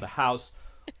of the house.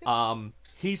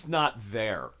 He's not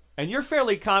there, and you're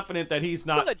fairly confident that he's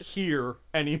not here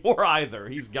anymore either.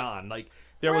 He's gone. Like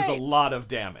there was a lot of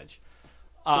damage.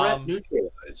 Threat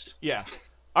neutralized. Yeah.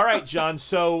 All right, John.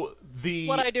 So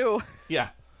what I do? Yeah.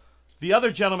 The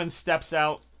other gentleman steps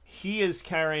out. He is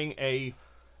carrying an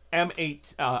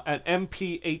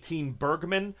MP18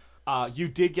 Bergman. You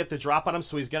did get the drop on him,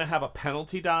 so he's going to have a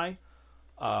penalty die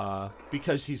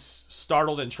because he's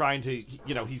startled and trying to,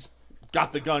 he's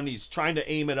got the gun. He's trying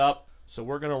to aim it up. So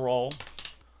we're going to roll.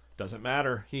 Doesn't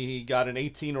matter. He got an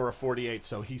 18 or a 48,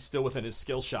 so he's still within his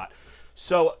skill shot.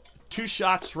 So 2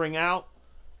 shots ring out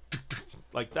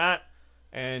like that,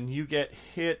 and you get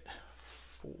hit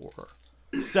for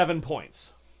 7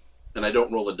 points. And I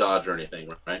don't roll a dodge or anything,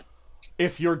 right?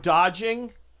 If you're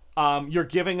dodging, you're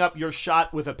giving up your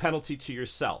shot with a penalty to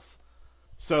yourself.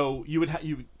 So you would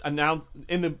you announce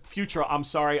in the future. I'm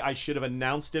sorry, I should have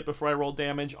announced it before I roll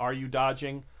damage. Are you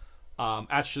dodging?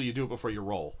 Actually, you do it before you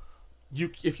roll.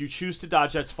 If you choose to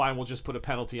dodge, that's fine. We'll just put a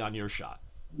penalty on your shot.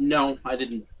 No, I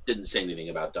didn't say anything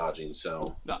about dodging,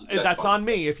 so No, that's on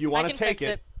me. If you want to take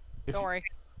it. Don't worry.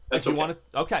 That's if you okay.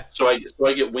 want to, okay. So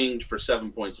I get winged for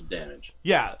 7 points of damage.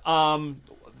 Yeah.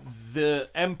 The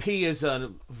MP is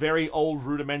a very old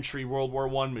rudimentary World War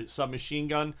I submachine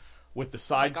gun with the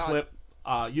side clip.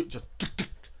 You just.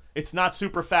 It's not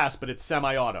super fast, but it's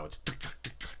semi-auto.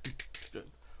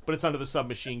 But it's under the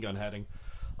submachine gun heading.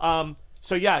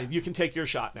 So yeah, you can take your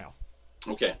shot now.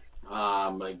 Okay.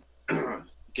 I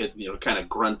get kind of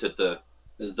grunt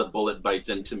as the bullet bites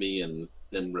into me, and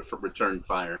then return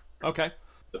fire. Okay.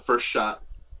 The first shot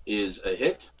is a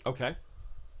hit. Okay.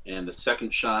 And the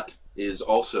second shot is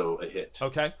also a hit.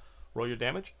 Okay. Roll your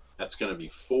damage. That's going to be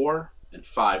 4 and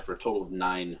 5 for a total of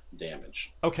 9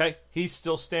 damage. Okay. He's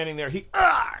still standing there.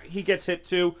 He gets hit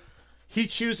too. He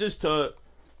chooses to,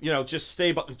 just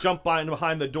jump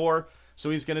behind the door. So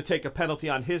he's going to take a penalty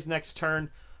on his next turn.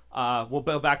 We'll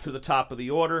go back to the top of the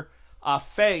order.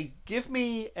 Faye, give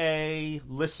me a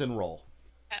listen roll.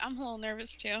 I'm a little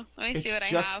nervous too. Let me see what I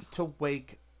It's have. just to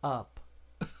wake up.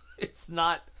 It's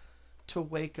not to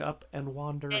wake up and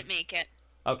wander. Didn't make it.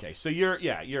 Okay, so you're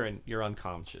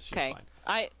unconscious. You're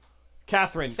fine.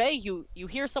 Catherine. Faye, you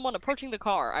hear someone approaching the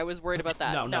car. I was worried about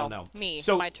that. No. Me.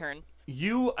 So my turn.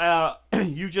 You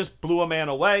you just blew a man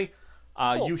away.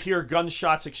 Cool. You hear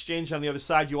gunshots exchanged on the other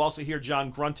side. You also hear John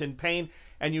grunt in pain,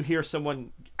 and you hear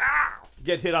someone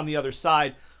get hit on the other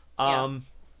side.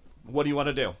 What do you want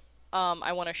to do?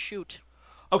 I want to shoot.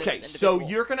 Okay, so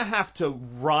you're going to have to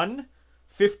run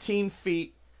 15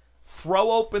 feet,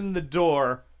 throw open the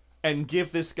door, and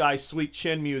give this guy sweet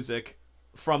chin music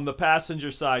from the passenger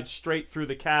side straight through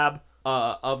the cab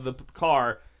of the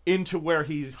car into where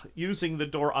he's using the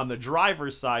door on the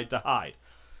driver's side to hide.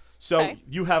 So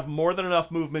you have more than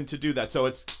enough movement to do that. So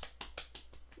it's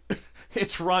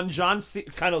run. John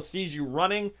kind of sees you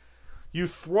running. You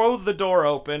throw the door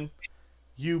open.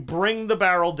 You bring the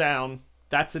barrel down.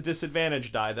 That's a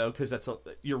disadvantage die, though, because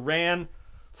you ran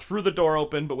through the door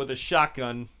open, but with a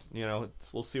shotgun,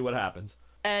 we'll see what happens.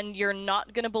 And you're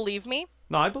not going to believe me?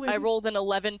 No, I believe you. I rolled an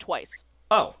 11 twice.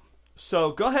 Oh,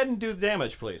 so go ahead and do the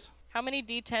damage, please. How many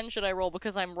D10 should I roll?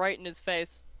 Because I'm right in his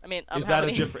face. I mean,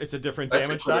 it's a different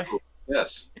damage die?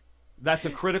 Yes. That's a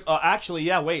critical. Actually,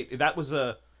 yeah. Wait,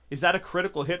 is that a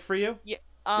critical hit for you? Yeah.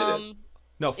 It is.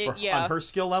 No, on her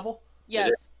skill level.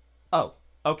 Yes. Oh,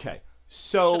 okay.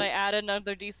 So should I add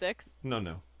another D6?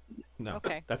 No.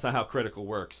 Okay. That's not how critical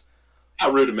works. How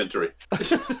rudimentary.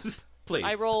 Please.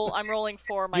 I'm rolling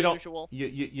for my usual.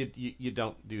 You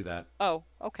don't do that. Oh,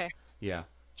 okay. Yeah,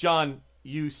 John.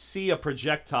 You see a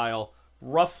projectile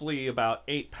roughly about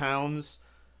 8 pounds.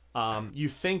 You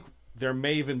think there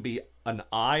may even be an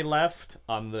eye left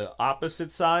on the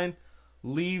opposite side.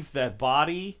 Leave that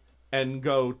body and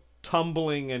go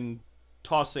tumbling and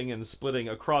tossing and splitting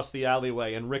across the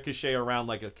alleyway and ricochet around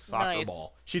like a soccer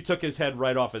ball. She took his head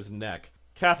right off his neck.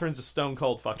 Catherine's a stone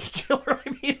cold fucking killer. I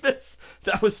mean,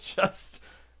 that was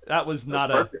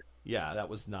not a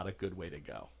good way to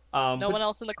go. No one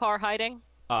else in the car hiding?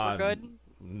 We're good?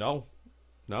 No,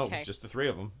 okay. It's just the three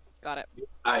of them. Got it.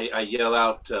 I yell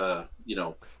out,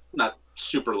 not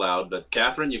super loud, but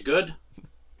Catherine, you good?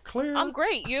 Clear. I'm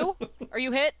great. You? Are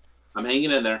you hit? I'm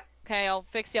hanging in there. Okay, I'll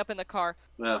fix you up in the car.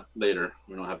 Well, later.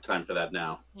 We don't have time for that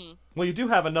now. Well, you do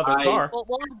have another car. Well,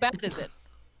 how bad is it?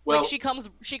 Well, like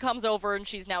she comes over and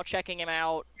she's now checking him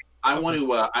out. I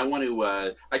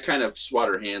kind of swat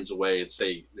her hands away and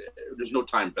say, there's no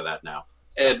time for that now.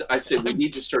 And I said, we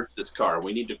need to search this car.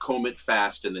 We need to comb it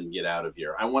fast and then get out of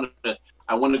here. I want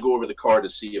to go over the car to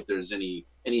see if there's any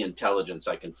intelligence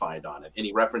I can find on it.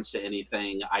 Any reference to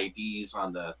anything, IDs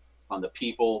on the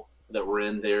people that were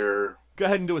in there. Go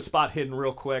ahead and do a spot hidden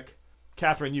real quick.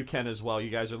 Catherine, you can as well. You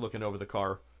guys are looking over the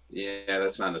car. Yeah,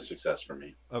 that's not a success for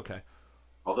me. Okay.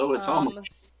 Although it's almost a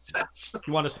success.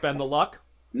 You want to spend the luck?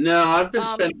 No, I've been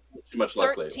spending too much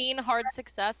luck lately. 13 hard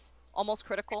success, almost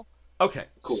critical. Okay,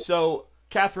 cool. So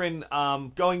Catherine,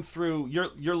 going through,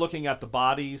 you're looking at the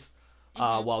bodies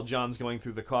while John's going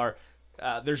through the car.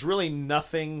 There's really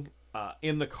nothing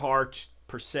in the car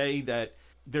per se that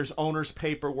there's owner's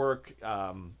paperwork.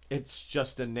 It's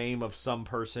just a name of some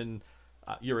person.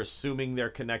 You're assuming they're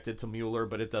connected to Mueller,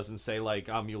 but it doesn't say like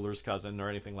I'm Mueller's cousin or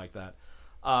anything like that.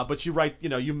 But you write,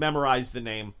 you memorize the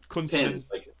name Kunstman.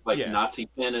 like Yeah. Nazi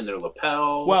pin in their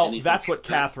lapel? Well, anything that's like what that?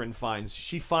 Catherine finds.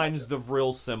 She finds the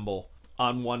Vril symbol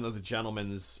on one of the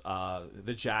gentleman's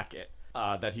the jacket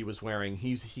that he was wearing.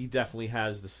 He definitely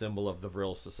has the symbol of the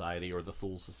Vril Society or the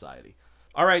Thule Society.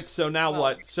 All right, so now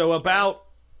what? So about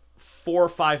 4 or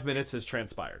 5 minutes has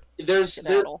transpired. There's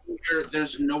Skedaddle.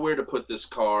 there's nowhere to put this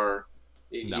car.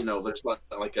 No. You know, there's not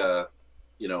like a,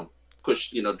 you know,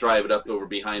 push, you know, drive it up over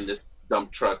behind this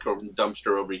dump truck or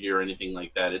dumpster over here or anything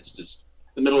like that. It's just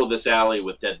the middle of this alley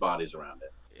with dead bodies around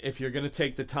it. If you're going to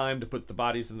take the time to put the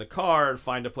bodies in the car,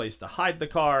 find a place to hide the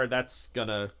car, that's going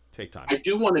to take time. I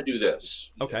do want to do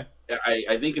this. Okay.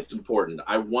 I think it's important.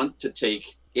 I want to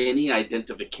take any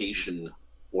identification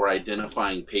or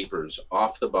identifying papers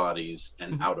off the bodies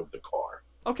and out of the car.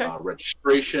 Okay.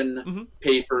 Registration,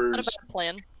 papers, Not a bad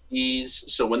plan. keys.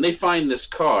 So when they find this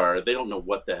car, they don't know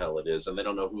what the hell it is, and they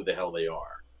don't know who the hell they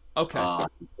are. Okay.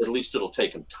 At least it'll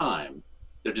take them time.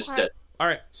 They're just dead. All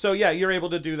right. So yeah, you're able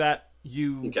to do that.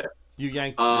 You Okay. you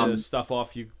yank the stuff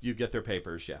off. You get their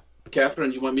papers. Yeah.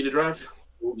 Catherine, you want me to drive?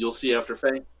 You'll see after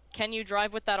Faye. Can you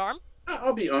drive with that arm?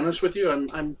 I'll be honest with you.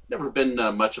 I'm never been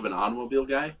much of an automobile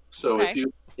guy. So Okay.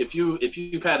 if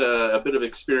you've had a bit of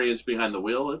experience behind the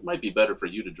wheel, it might be better for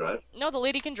you to drive. No, the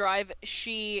lady can drive.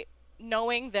 She,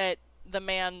 knowing that the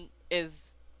man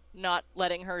is not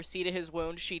letting her see to his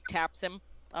wound, she taps him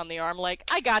on the arm like,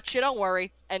 I got you, don't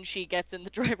worry. And she gets in the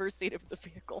driver's seat of the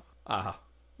vehicle. Ah.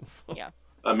 Yeah.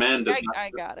 A man does I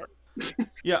got it.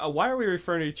 Yeah. Why are we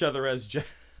referring to each other as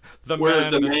the We're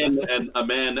man? the man and a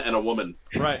man and a woman.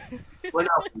 Right. We're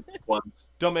not ones.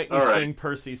 Don't make me All right. sing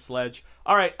Percy Sledge.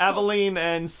 All right, Aveline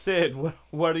and Sid,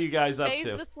 what are you guys up Faye's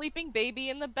to? the sleeping baby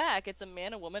in the back. It's a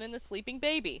man, a woman, and the sleeping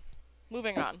baby.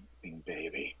 Moving on. Sleeping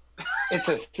baby. It's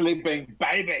a sleeping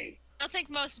baby. I don't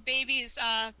think most babies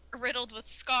are riddled with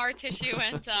scar tissue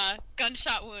and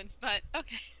gunshot wounds, but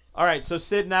okay. All right, so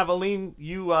Sid and Aveline,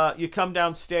 you come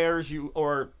downstairs.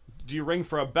 Or do you ring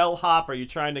for a bellhop? Are you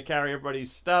trying to carry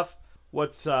everybody's stuff?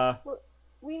 What's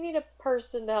We need a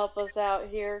person to help us out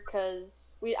here, because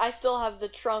I still have the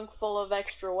trunk full of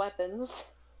extra weapons.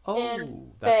 Oh,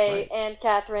 And that's Faye right. and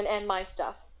Catherine and my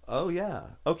stuff. Oh yeah.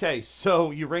 Okay,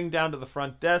 so you ring down to the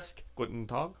front desk. Guten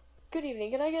Tag. Good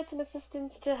evening. Can I get some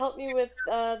assistance to help me with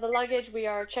the luggage we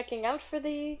are checking out for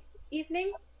the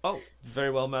evening? Oh,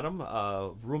 very well, madam.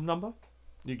 Room number?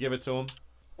 You give it to him.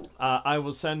 I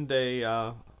will send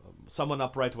someone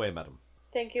up right away, madam.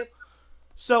 Thank you.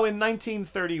 So in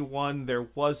 1931, there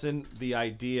wasn't the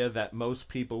idea that most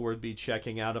people would be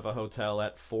checking out of a hotel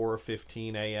at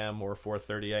 4:15 a.m. or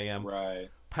 4:30 a.m. Right.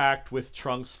 packed with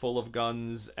trunks full of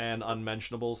guns and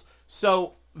unmentionables.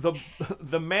 So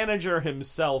the manager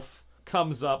himself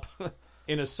comes up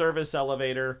in a service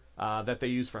elevator that they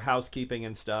use for housekeeping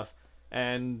and stuff,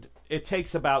 and it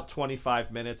takes about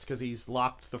 25 minutes because he's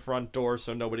locked the front door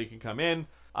so nobody can come in.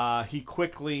 He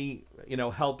quickly,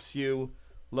 helps you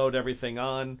load everything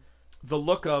on. The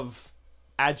look of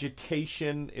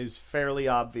agitation is fairly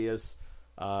obvious.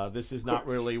 This is not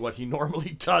really what he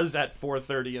normally does at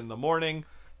 4:30 in the morning.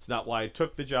 It's not why I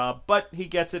took the job, but he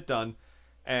gets it done.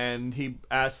 And he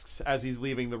asks, as he's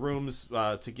leaving the rooms,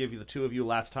 to give you the two of you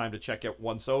last time to check it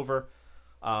once over.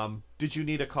 Did you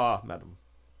need a car, madam?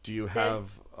 Do you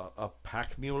have a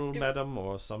pack mule, madam,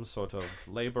 or some sort of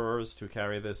laborers to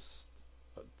carry this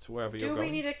to wherever you're Do going?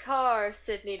 we need a car,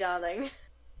 Sydney, darling?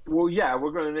 Well, yeah,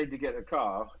 we're going to need to get a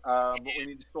car, but we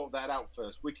need to sort that out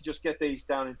first. We could just get these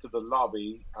down into the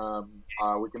lobby.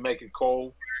 We can make a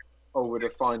call over to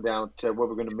find out where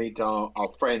we're going to meet our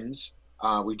friends.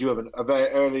 We do have a very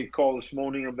early call this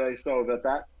morning. I'm very sorry about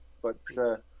that, but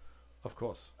Of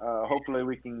course. hopefully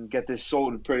we can get this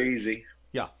sorted pretty easy.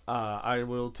 Yeah, I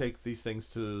will take these things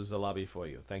to the lobby for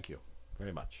you. Thank you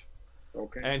very much.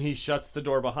 Okay. And he shuts the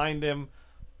door behind him.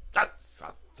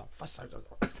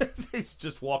 He's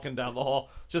just walking down the hall,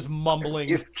 just mumbling.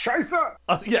 It's Chaser!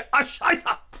 Yeah,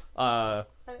 Scheiße!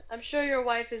 I'm sure your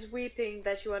wife is weeping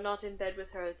that you are not in bed with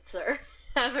her, sir.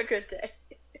 Have a good day.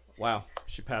 Wow,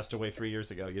 she passed away 3 years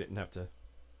ago. You didn't have to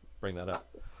bring that up.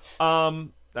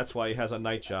 That's why he has a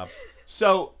night job.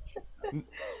 So,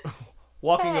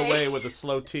 walking away with a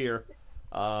slow tear,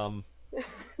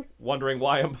 wondering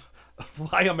why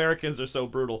Americans are so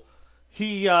brutal.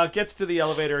 He gets to the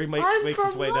elevator. He makes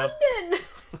his way down. London.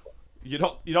 You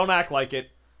don't act like it.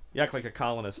 You act like a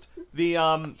colonist.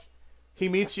 He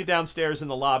meets you downstairs in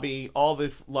the lobby. All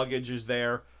the luggage is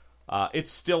there.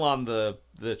 It's still on the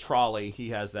trolley.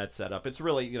 He has that set up. It's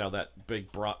really, that big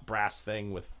brass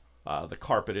thing with the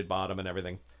carpeted bottom and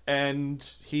everything. And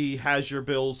he has your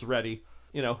bills ready.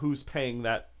 Who's paying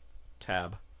that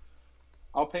tab?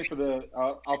 I'll pay for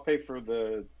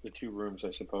the 2 rooms,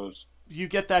 I suppose. you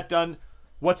get that done,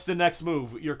 what's the next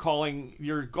move? You're calling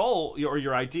your goal, or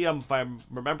your idea, if I'm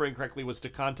remembering correctly, was to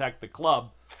contact the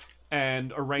club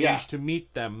and arrange to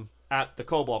meet them at the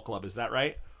Cobalt Club. Is that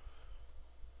right?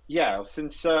 Yeah,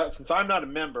 since I'm not a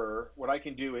member, what I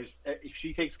can do is if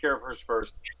she takes care of hers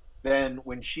first, then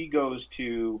when she goes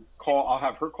to call, I'll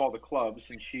have her call the club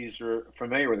since she's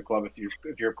familiar with the club.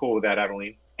 If you're cool with that,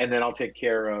 Adeline, and then I'll take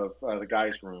care of the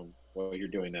guys' room while you're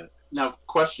doing that. Now,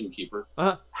 question, Keeper.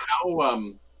 Uh-huh. How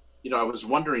I was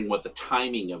wondering what the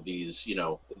timing of these.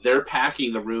 They're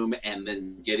packing the room and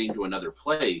then getting to another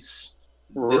place.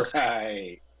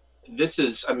 Right. This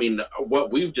is,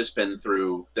 what we've just been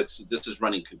through. This is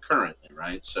running concurrently,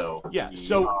 right? So yeah.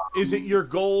 So is it your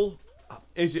goal?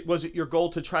 Was it your goal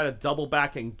to try to double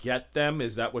back and get them?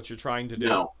 Is that what you're trying to do?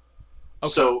 No.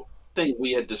 Okay. So the thing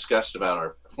we had discussed about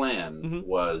our plan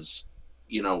was,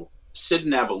 Sid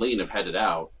and Aveline have headed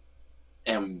out,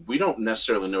 and we don't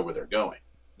necessarily know where they're going.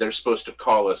 They're supposed to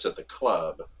call us at the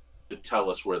club to tell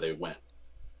us where they went.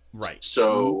 Right.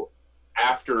 So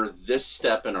after this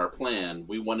step in our plan,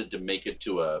 we wanted to make it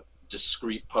to a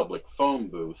discreet public phone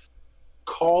booth,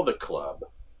 call the club,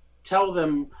 tell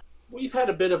them we've had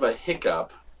a bit of a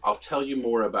hiccup. I'll tell you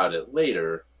more about it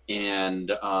later.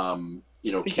 And, I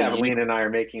think Aveline and I are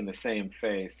making the same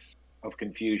face of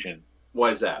confusion. Why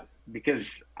is that?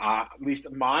 Because at least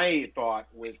my thought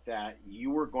was that you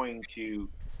were going to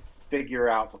figure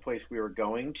out the place we were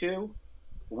going to.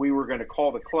 We were going to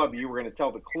call the club. You were going to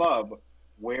tell the club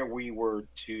where we were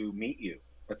to meet you.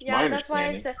 That's my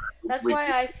understanding. That's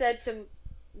why I said to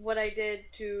what I did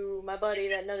to my buddy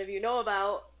that none of you know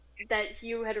about, that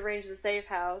you had arranged the safe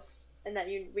house and that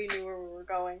we knew where we were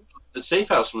going. The safe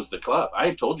house was the club. I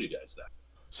had told you guys that.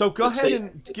 So go ahead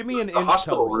and give me an intel.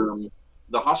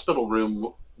 The hospital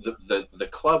room. The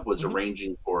club was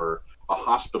arranging for a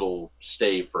hospital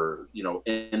stay for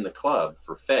in the club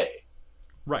for Faye.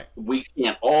 Right. We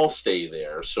can't all stay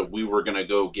there, so we were going to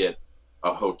go get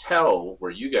a hotel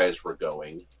where you guys were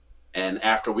going, and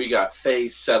after we got Faye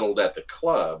settled at the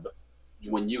club,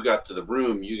 when you got to the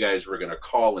room, you guys were going to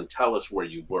call and tell us where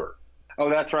you were. Oh,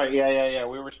 that's right. Yeah.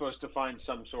 We were supposed to find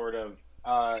some sort of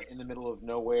in the middle of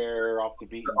nowhere, off the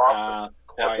beaten path,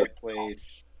 quiet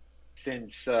place.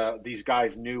 Since these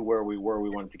guys knew where we were, we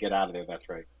wanted to get out of there. That's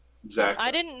right. Exactly.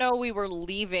 I didn't know we were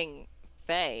leaving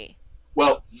Faye.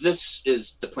 Well,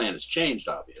 the plan has changed,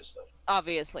 obviously.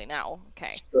 Obviously now,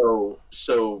 okay.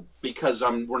 So because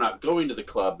we're not going to the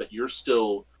club, but you're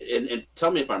still, and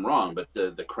tell me if I'm wrong, but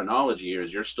the chronology here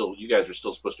is you guys are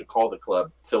still supposed to call the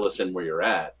club, fill us in where you're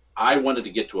at. I wanted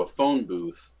to get to a phone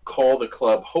booth, call the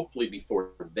club, hopefully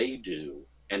before they do,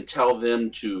 and tell them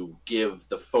to give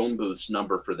the phone booth's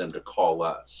number for them to call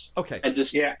us. Okay. And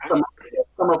just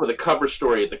come up with a cover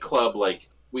story at the club, like,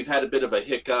 we've had a bit of a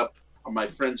hiccup. My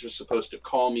friends are supposed to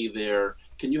call me there.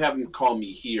 Can you have them call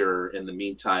me here in the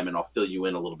meantime, and I'll fill you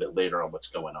in a little bit later on what's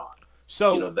going on.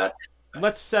 So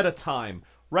let's set a time.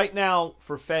 Right now,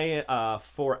 for Faye,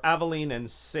 for Aveline and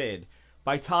Sid,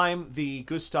 by time the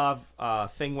Gustav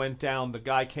thing went down, the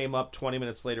guy came up 20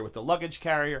 minutes later with the luggage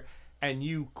carrier, and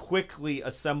you quickly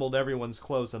assembled everyone's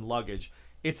clothes and luggage.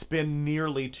 It's been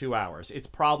nearly 2 hours. It's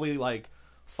probably like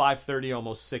 5:30,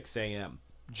 almost 6 a.m.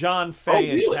 John,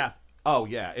 Faye, and Kath. Oh,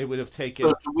 yeah, it would have taken...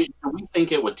 So do we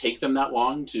think it would take them that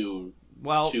long to...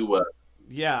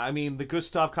 Yeah, I mean, the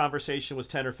Gustav conversation was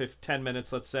 10 or 10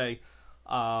 minutes, let's say.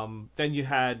 Then you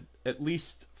had at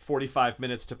least 45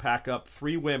 minutes to pack up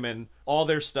 3 women, all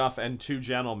their stuff, and 2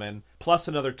 gentlemen, plus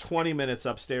another 20 minutes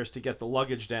upstairs to get the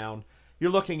luggage down. You're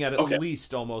looking at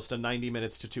least almost a 90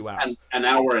 minutes to 2 hours. An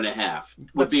hour and a half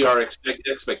would be our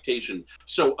expectation.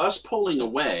 So us pulling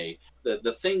away,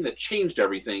 the thing that changed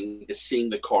everything is seeing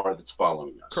the car that's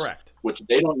following us. Correct. Which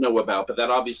they don't know about, but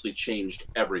that obviously changed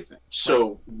everything.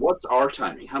 So what's our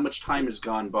timing? How much time has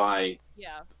gone by?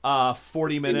 Yeah.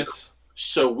 40 minutes.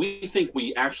 So we think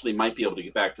we actually might be able to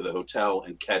get back to the hotel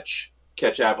and catch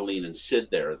Aveline and Sid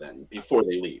there then before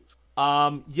they leave.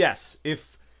 Yes,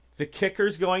 if... The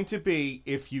kicker's going to be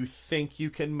if you think you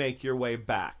can make your way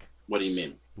back. What do you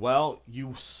mean? Well,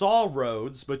 you saw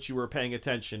roads, but you were paying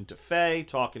attention to Faye,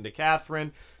 talking to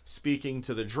Catherine, speaking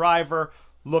to the driver,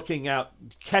 looking out,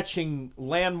 catching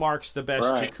landmarks the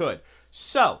best you could.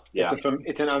 So,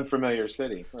 it's an unfamiliar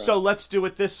city. Right. So let's do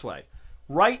it this way.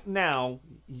 Right now,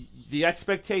 the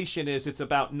expectation is it's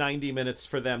about 90 minutes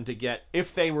for them to get,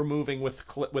 if they were moving with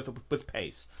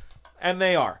pace. And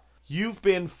they are. You've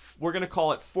been, we're going to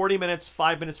call it 40 minutes,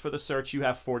 5 minutes for the search. You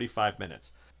have 45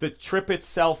 minutes. The trip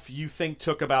itself, you think,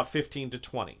 took about 15 to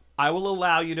 20. I will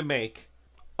allow you to make,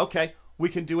 we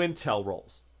can do intel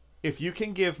rolls. If you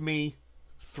can give me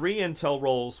 3 intel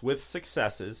rolls with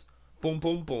successes, boom,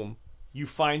 boom, boom. You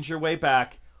find your way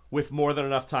back with more than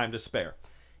enough time to spare.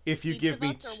 If you Each give of me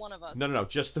us or one of us? no,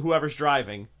 just whoever's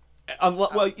driving.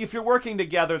 Well, if you're working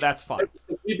together, that's fine.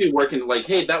 We'd be working like,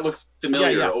 hey, that looks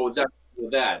familiar. Yeah. Oh, that's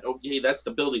that. Oh, hey, that's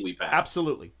the building we passed.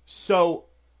 Absolutely. So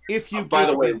if you by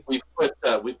give the way, me...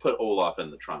 we've put Olaf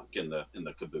in the trunk in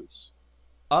the caboose.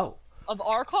 Oh. Of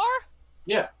our car?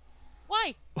 Yeah.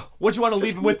 Why? Would you want to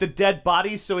leave him with the dead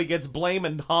bodies so he gets blamed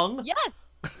and hung?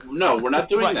 Yes. No, we're not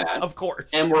doing Right, that. of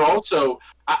course. And we're also,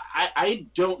 I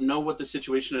don't know what the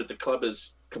situation at the club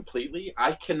is completely.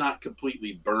 I cannot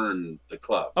completely burn the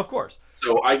club. Of course.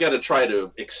 So I got to try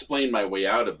to explain my way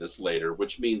out of this later,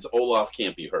 which means Olaf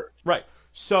can't be hurt. Right.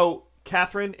 So,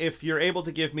 Catherine, if you're able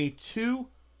to give me 2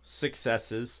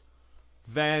 successes,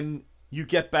 then you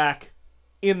get back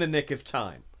in the nick of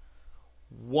time.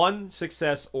 1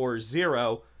 success or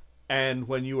 0, and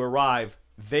when you arrive,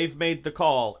 they've made the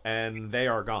call and they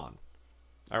are gone.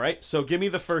 All right, so give me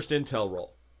the first intel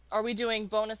roll. Are we doing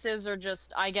bonuses or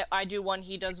just I do 1,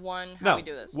 he does 1? How No. do we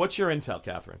do this? What's your intel,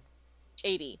 Catherine?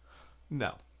 80.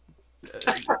 No.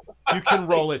 You can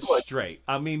roll it straight.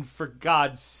 I mean, for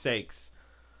God's sakes.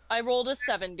 I rolled a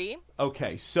 70.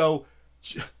 Okay, so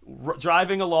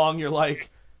driving along, you're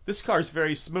like, this car's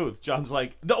very smooth. John's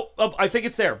like, no, I think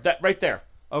it's there. That right there.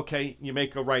 Okay, you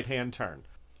make a right-hand turn.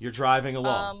 You're driving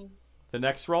along. The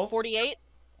next roll? 48.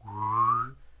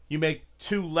 You make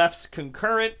 2 lefts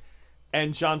concurrent,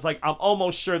 and John's like, I'm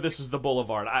almost sure this is the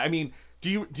boulevard. I mean, do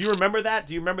you remember that?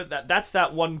 Do you remember that? That's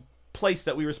that one place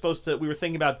that we were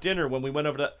thinking about dinner when we went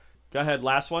over to... Go ahead,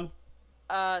 last one.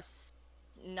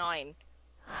 9.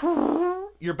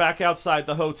 You're back outside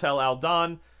the Hotel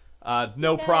Aldon.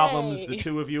 No problems. The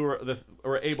 2 of you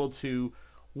are able to...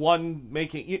 One,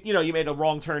 making... You know, you made a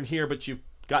wrong turn here, but you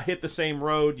got hit the same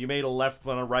road. You made a left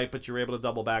and a right, but you were able to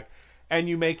double back. And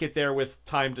you make it there with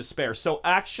time to spare. So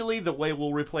actually, the way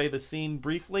we'll replay the scene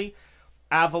briefly,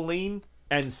 Aveline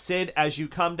and Sid, as you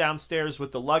come downstairs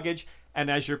with the luggage,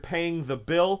 and as you're paying the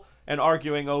bill and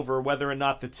arguing over whether or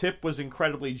not the tip was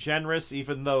incredibly generous,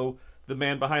 even though the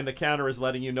man behind the counter is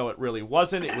letting you know it really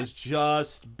wasn't. It was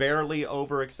just barely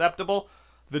over acceptable.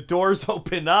 The doors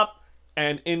open up,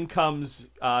 and in comes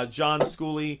John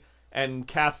Schooley and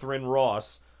Catherine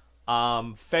Ross.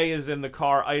 Faye is in the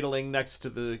car idling next to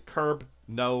the curb.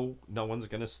 No one's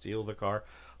going to steal the car.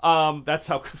 That's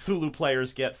how Cthulhu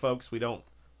players get, folks.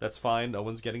 That's fine. No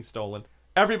one's getting stolen.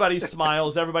 Everybody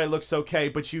smiles. Everybody looks okay,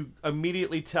 but you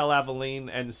immediately tell Aveline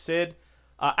and Sid.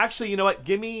 Actually, you know what?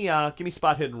 Give me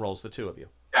spot hidden rolls, the 2 of you.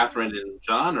 Catherine and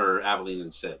John, or Aveline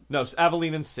and Sid? No, it's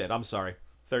Aveline and Sid. I'm sorry.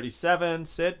 37,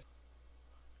 Sid.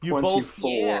 You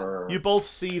 24. You both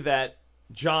see that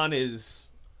John is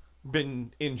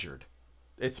been injured.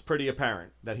 It's pretty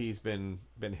apparent that he's been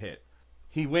hit.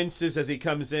 He winces as he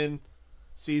comes in,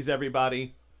 sees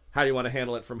everybody. How do you want to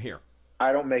handle it from here?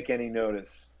 I don't make any notice.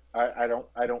 I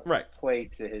don't Right. play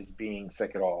to his being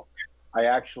sick at all. I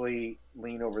actually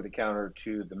lean over the counter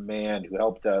to the man who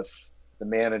helped us, the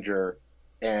manager,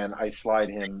 and I slide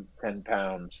him 10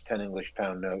 pounds, 10 English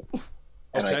pound note,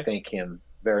 and I thank him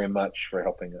very much for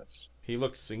helping us. He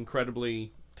looks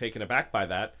incredibly taken aback by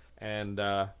that, and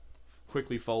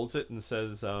quickly folds it and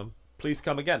says, please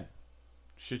come again,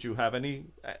 should you have any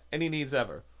needs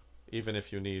ever, even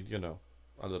if you need,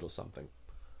 a little something.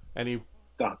 And he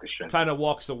kind of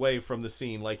walks away from the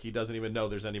scene like he doesn't even know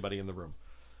there's anybody in the room.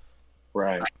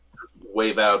 Right.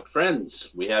 Wave out,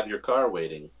 friends, we have your car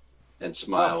waiting, and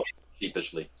smile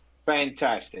sheepishly.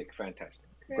 Fantastic.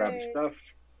 Grab the stuff.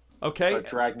 Okay. Start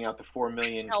dragging out the 4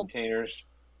 million containers.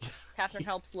 Catherine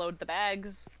helps load the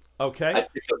bags. Okay. I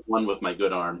picked up one with my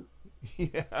good arm.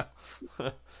 Yeah.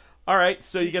 All right,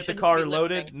 so you get the car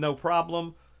loaded, no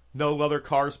problem. No other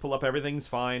cars pull up, everything's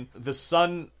fine. The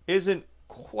sun isn't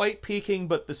quite peaking,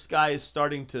 but the sky is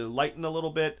starting to lighten a little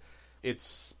bit.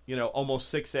 It's, almost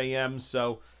 6 a.m.,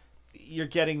 so you're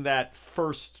getting that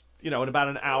first, in about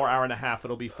an hour and a half,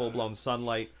 it'll be full-blown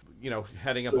sunlight,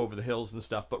 heading up over the hills and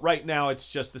stuff. But right now, it's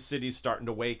just the city's starting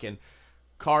to wake, and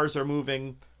cars are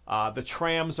moving. The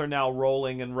trams are now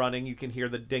rolling and running. You can hear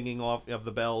the dinging off of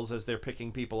the bells as they're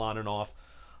picking people on and off.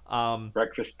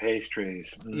 Breakfast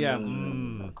pastries. Yeah.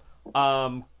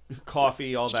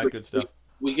 Coffee, all that good stuff.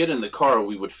 We get in the car,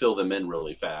 we would fill them in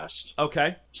really fast.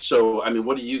 Okay. So,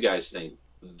 what do you guys think?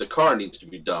 The car needs to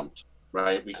be dumped,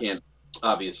 right? We can't,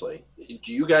 obviously.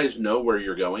 Do you guys know where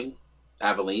you're going?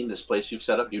 Aveline, this place you've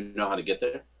set up, you know how to get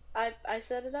there? I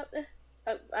set it up.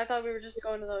 I thought we were just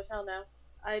going to the hotel now.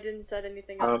 I didn't set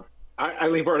anything up. I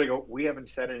lean forward and go, we haven't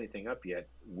set anything up yet.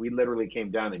 We literally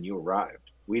came down and you arrived.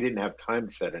 We didn't have time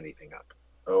to set anything up.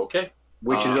 Okay.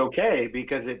 Which is okay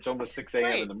because it's almost 6 a.m.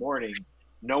 Right. in the morning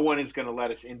no one is going to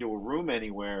let us into a room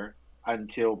anywhere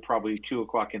until probably 2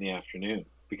 o'clock in the afternoon,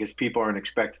 because people aren't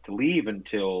expected to leave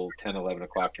until 10, 11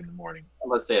 o'clock in the morning.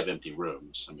 Unless they have empty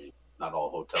rooms. I mean, not all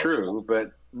hotels. True,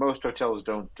 but most hotels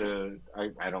don't.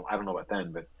 I don't know about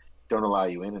them, but don't allow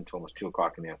you in until almost 2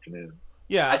 o'clock in the afternoon.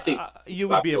 Yeah, I think you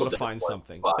would be able to find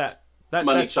something. That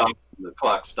money should, talks and the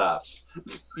clock stops.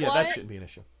 yeah, that shouldn't be an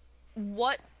issue.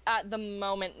 What at the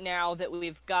moment now that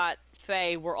we've got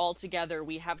Faye, we're all together,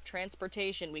 we have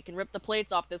transportation, we can rip the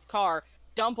plates off this car,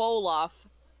 dump Olaf.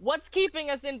 What's keeping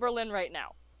us in Berlin right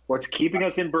now? What's keeping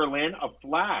us in Berlin? A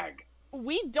flag.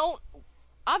 We don't.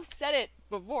 I've said it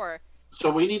before. So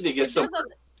we need to get some. Okay.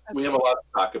 We have a lot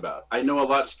to talk about. I know a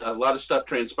lot of stuff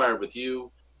transpired with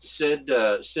you. Sid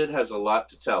has a lot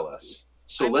to tell us.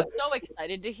 So I'm let's. so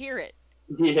excited to hear it.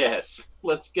 Yes,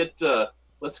 let's get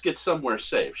somewhere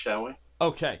safe, shall we?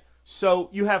 Okay, so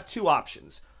you have two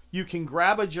options. You can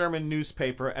grab a German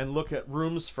newspaper and look at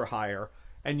rooms for hire,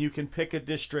 and you can pick a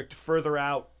district further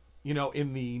out,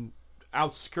 in the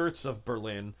outskirts of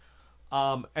Berlin,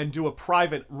 and do a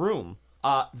private room.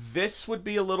 This would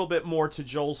be a little bit more to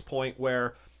Joel's point,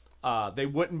 where they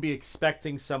wouldn't be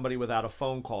expecting somebody without a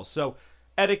phone call. So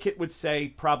etiquette would say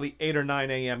probably 8 or 9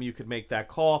 a.m. you could make that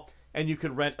call, and you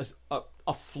could rent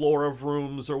a floor of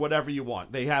rooms or whatever you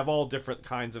want. They have all different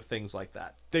kinds of things like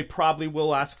that. They probably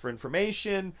will ask for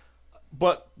information,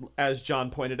 but as John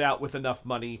pointed out, with enough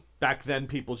money, back then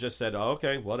people just said, oh,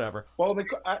 okay, whatever. Well, the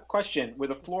question,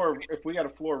 with a floor, if we got a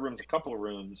floor of rooms, a couple of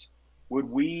rooms, would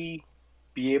we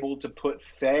be able to put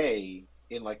Faye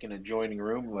in like an adjoining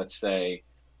room, let's say,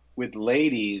 with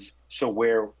ladies, so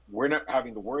where we're not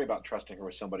having to worry about trusting her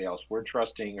with somebody else, we're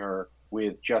trusting her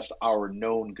with just our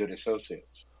known good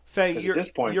associates. Faye,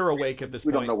 you're awake at this point. point.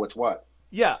 We don't know what's what.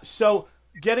 Yeah, so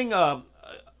getting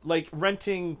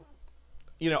renting,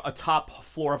 a top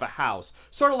floor of a house,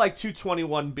 sort of like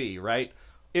 221B, right?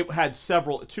 It had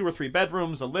 2 or 3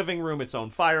 bedrooms, a living room, its own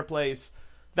fireplace,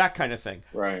 that kind of thing.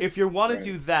 Right. If you want to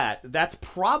do that, that's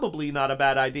probably not a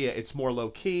bad idea. It's more low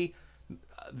key.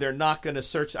 They're not going to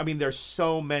search. I mean, there's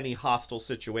so many hostile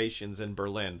situations in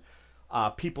Berlin.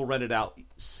 People rented out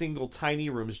single tiny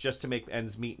rooms just to make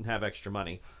ends meet and have extra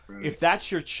money. Right. If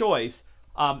that's your choice,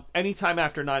 anytime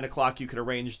after 9 o'clock, you could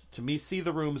arrange to see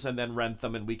the rooms and then rent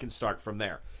them, and we can start from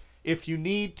there. If you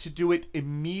need to do it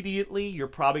immediately, you're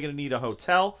probably going to need a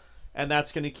hotel, and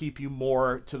that's going to keep you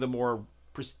more to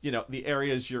the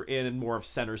areas you're in and more of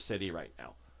center city right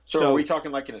now. So are we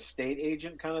talking like an estate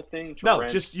agent kind of thing? No,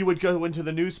 just you would go into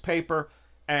the newspaper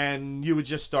and you would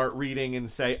just start reading and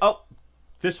say, oh,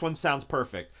 this one sounds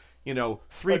perfect.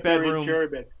 3-bedroom.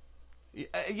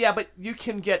 Yeah, but you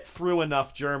can get through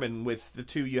enough German with the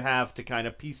two you have to kind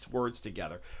of piece words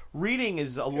together. Reading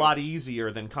is a lot easier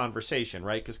than conversation,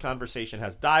 right? Because conversation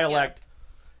has dialect.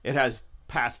 Yeah. It has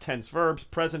past tense verbs,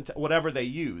 present, whatever they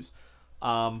use.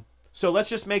 So let's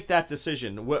just make that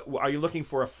decision. Are you looking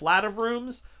for a flat of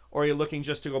rooms, or are you looking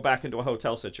just to go back into a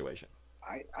hotel situation?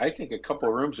 I think a couple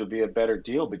of rooms would be a better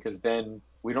deal, because then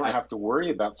we don't have to worry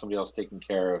about somebody else taking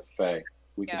care of Faye.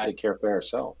 We can take care of Faye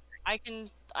ourselves. I can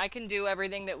do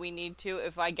everything that we need to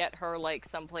if I get her like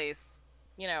someplace,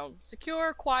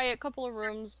 secure, quiet, couple of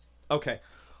rooms. Okay.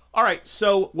 All right.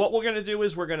 So what we're going to do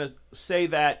is we're going to say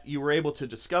that you were able to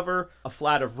discover a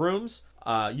flat of rooms.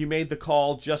 You made the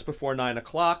call just before 9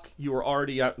 o'clock. You were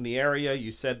already out in the area.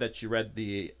 You said that you read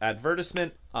the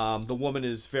advertisement. The woman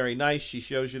is very nice. She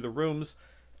shows you the rooms.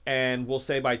 And we'll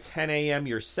say by 10 a.m.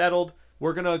 you're settled.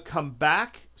 We're going to come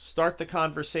back, start the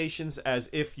conversations as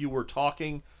if you were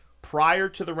talking prior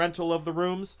to the rental of the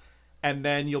rooms. And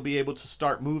then you'll be able to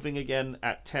start moving again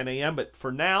at 10 a.m. But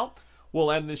for now,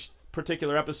 we'll end this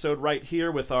particular episode right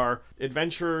here with our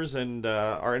adventurers and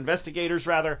our investigators,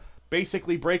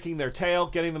 basically breaking their tail,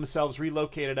 getting themselves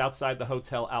relocated outside the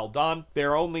Hotel Aldon.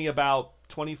 They're only about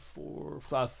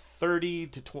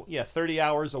 30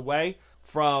 hours away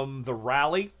from the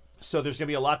rally, so there's going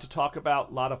to be a lot to talk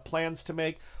about, a lot of plans to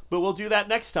make, but we'll do that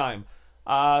next time.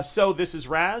 So this is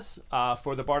Raz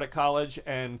for the Bardic College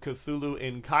and Cthulhu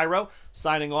in Cairo,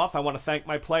 signing off. I want to thank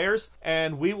my players,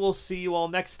 and we will see you all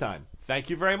next time. Thank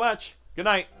you very much. Good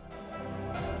night.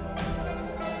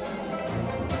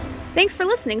 Thanks for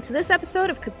listening to this episode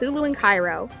of Cthulhu in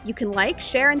Cairo. You can like,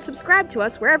 share, and subscribe to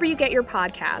us wherever you get your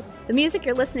podcasts. The music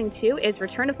you're listening to is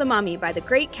Return of the Mummy by the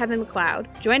great Kevin MacLeod.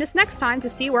 Join us next time to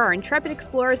see where our intrepid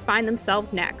explorers find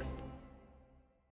themselves next.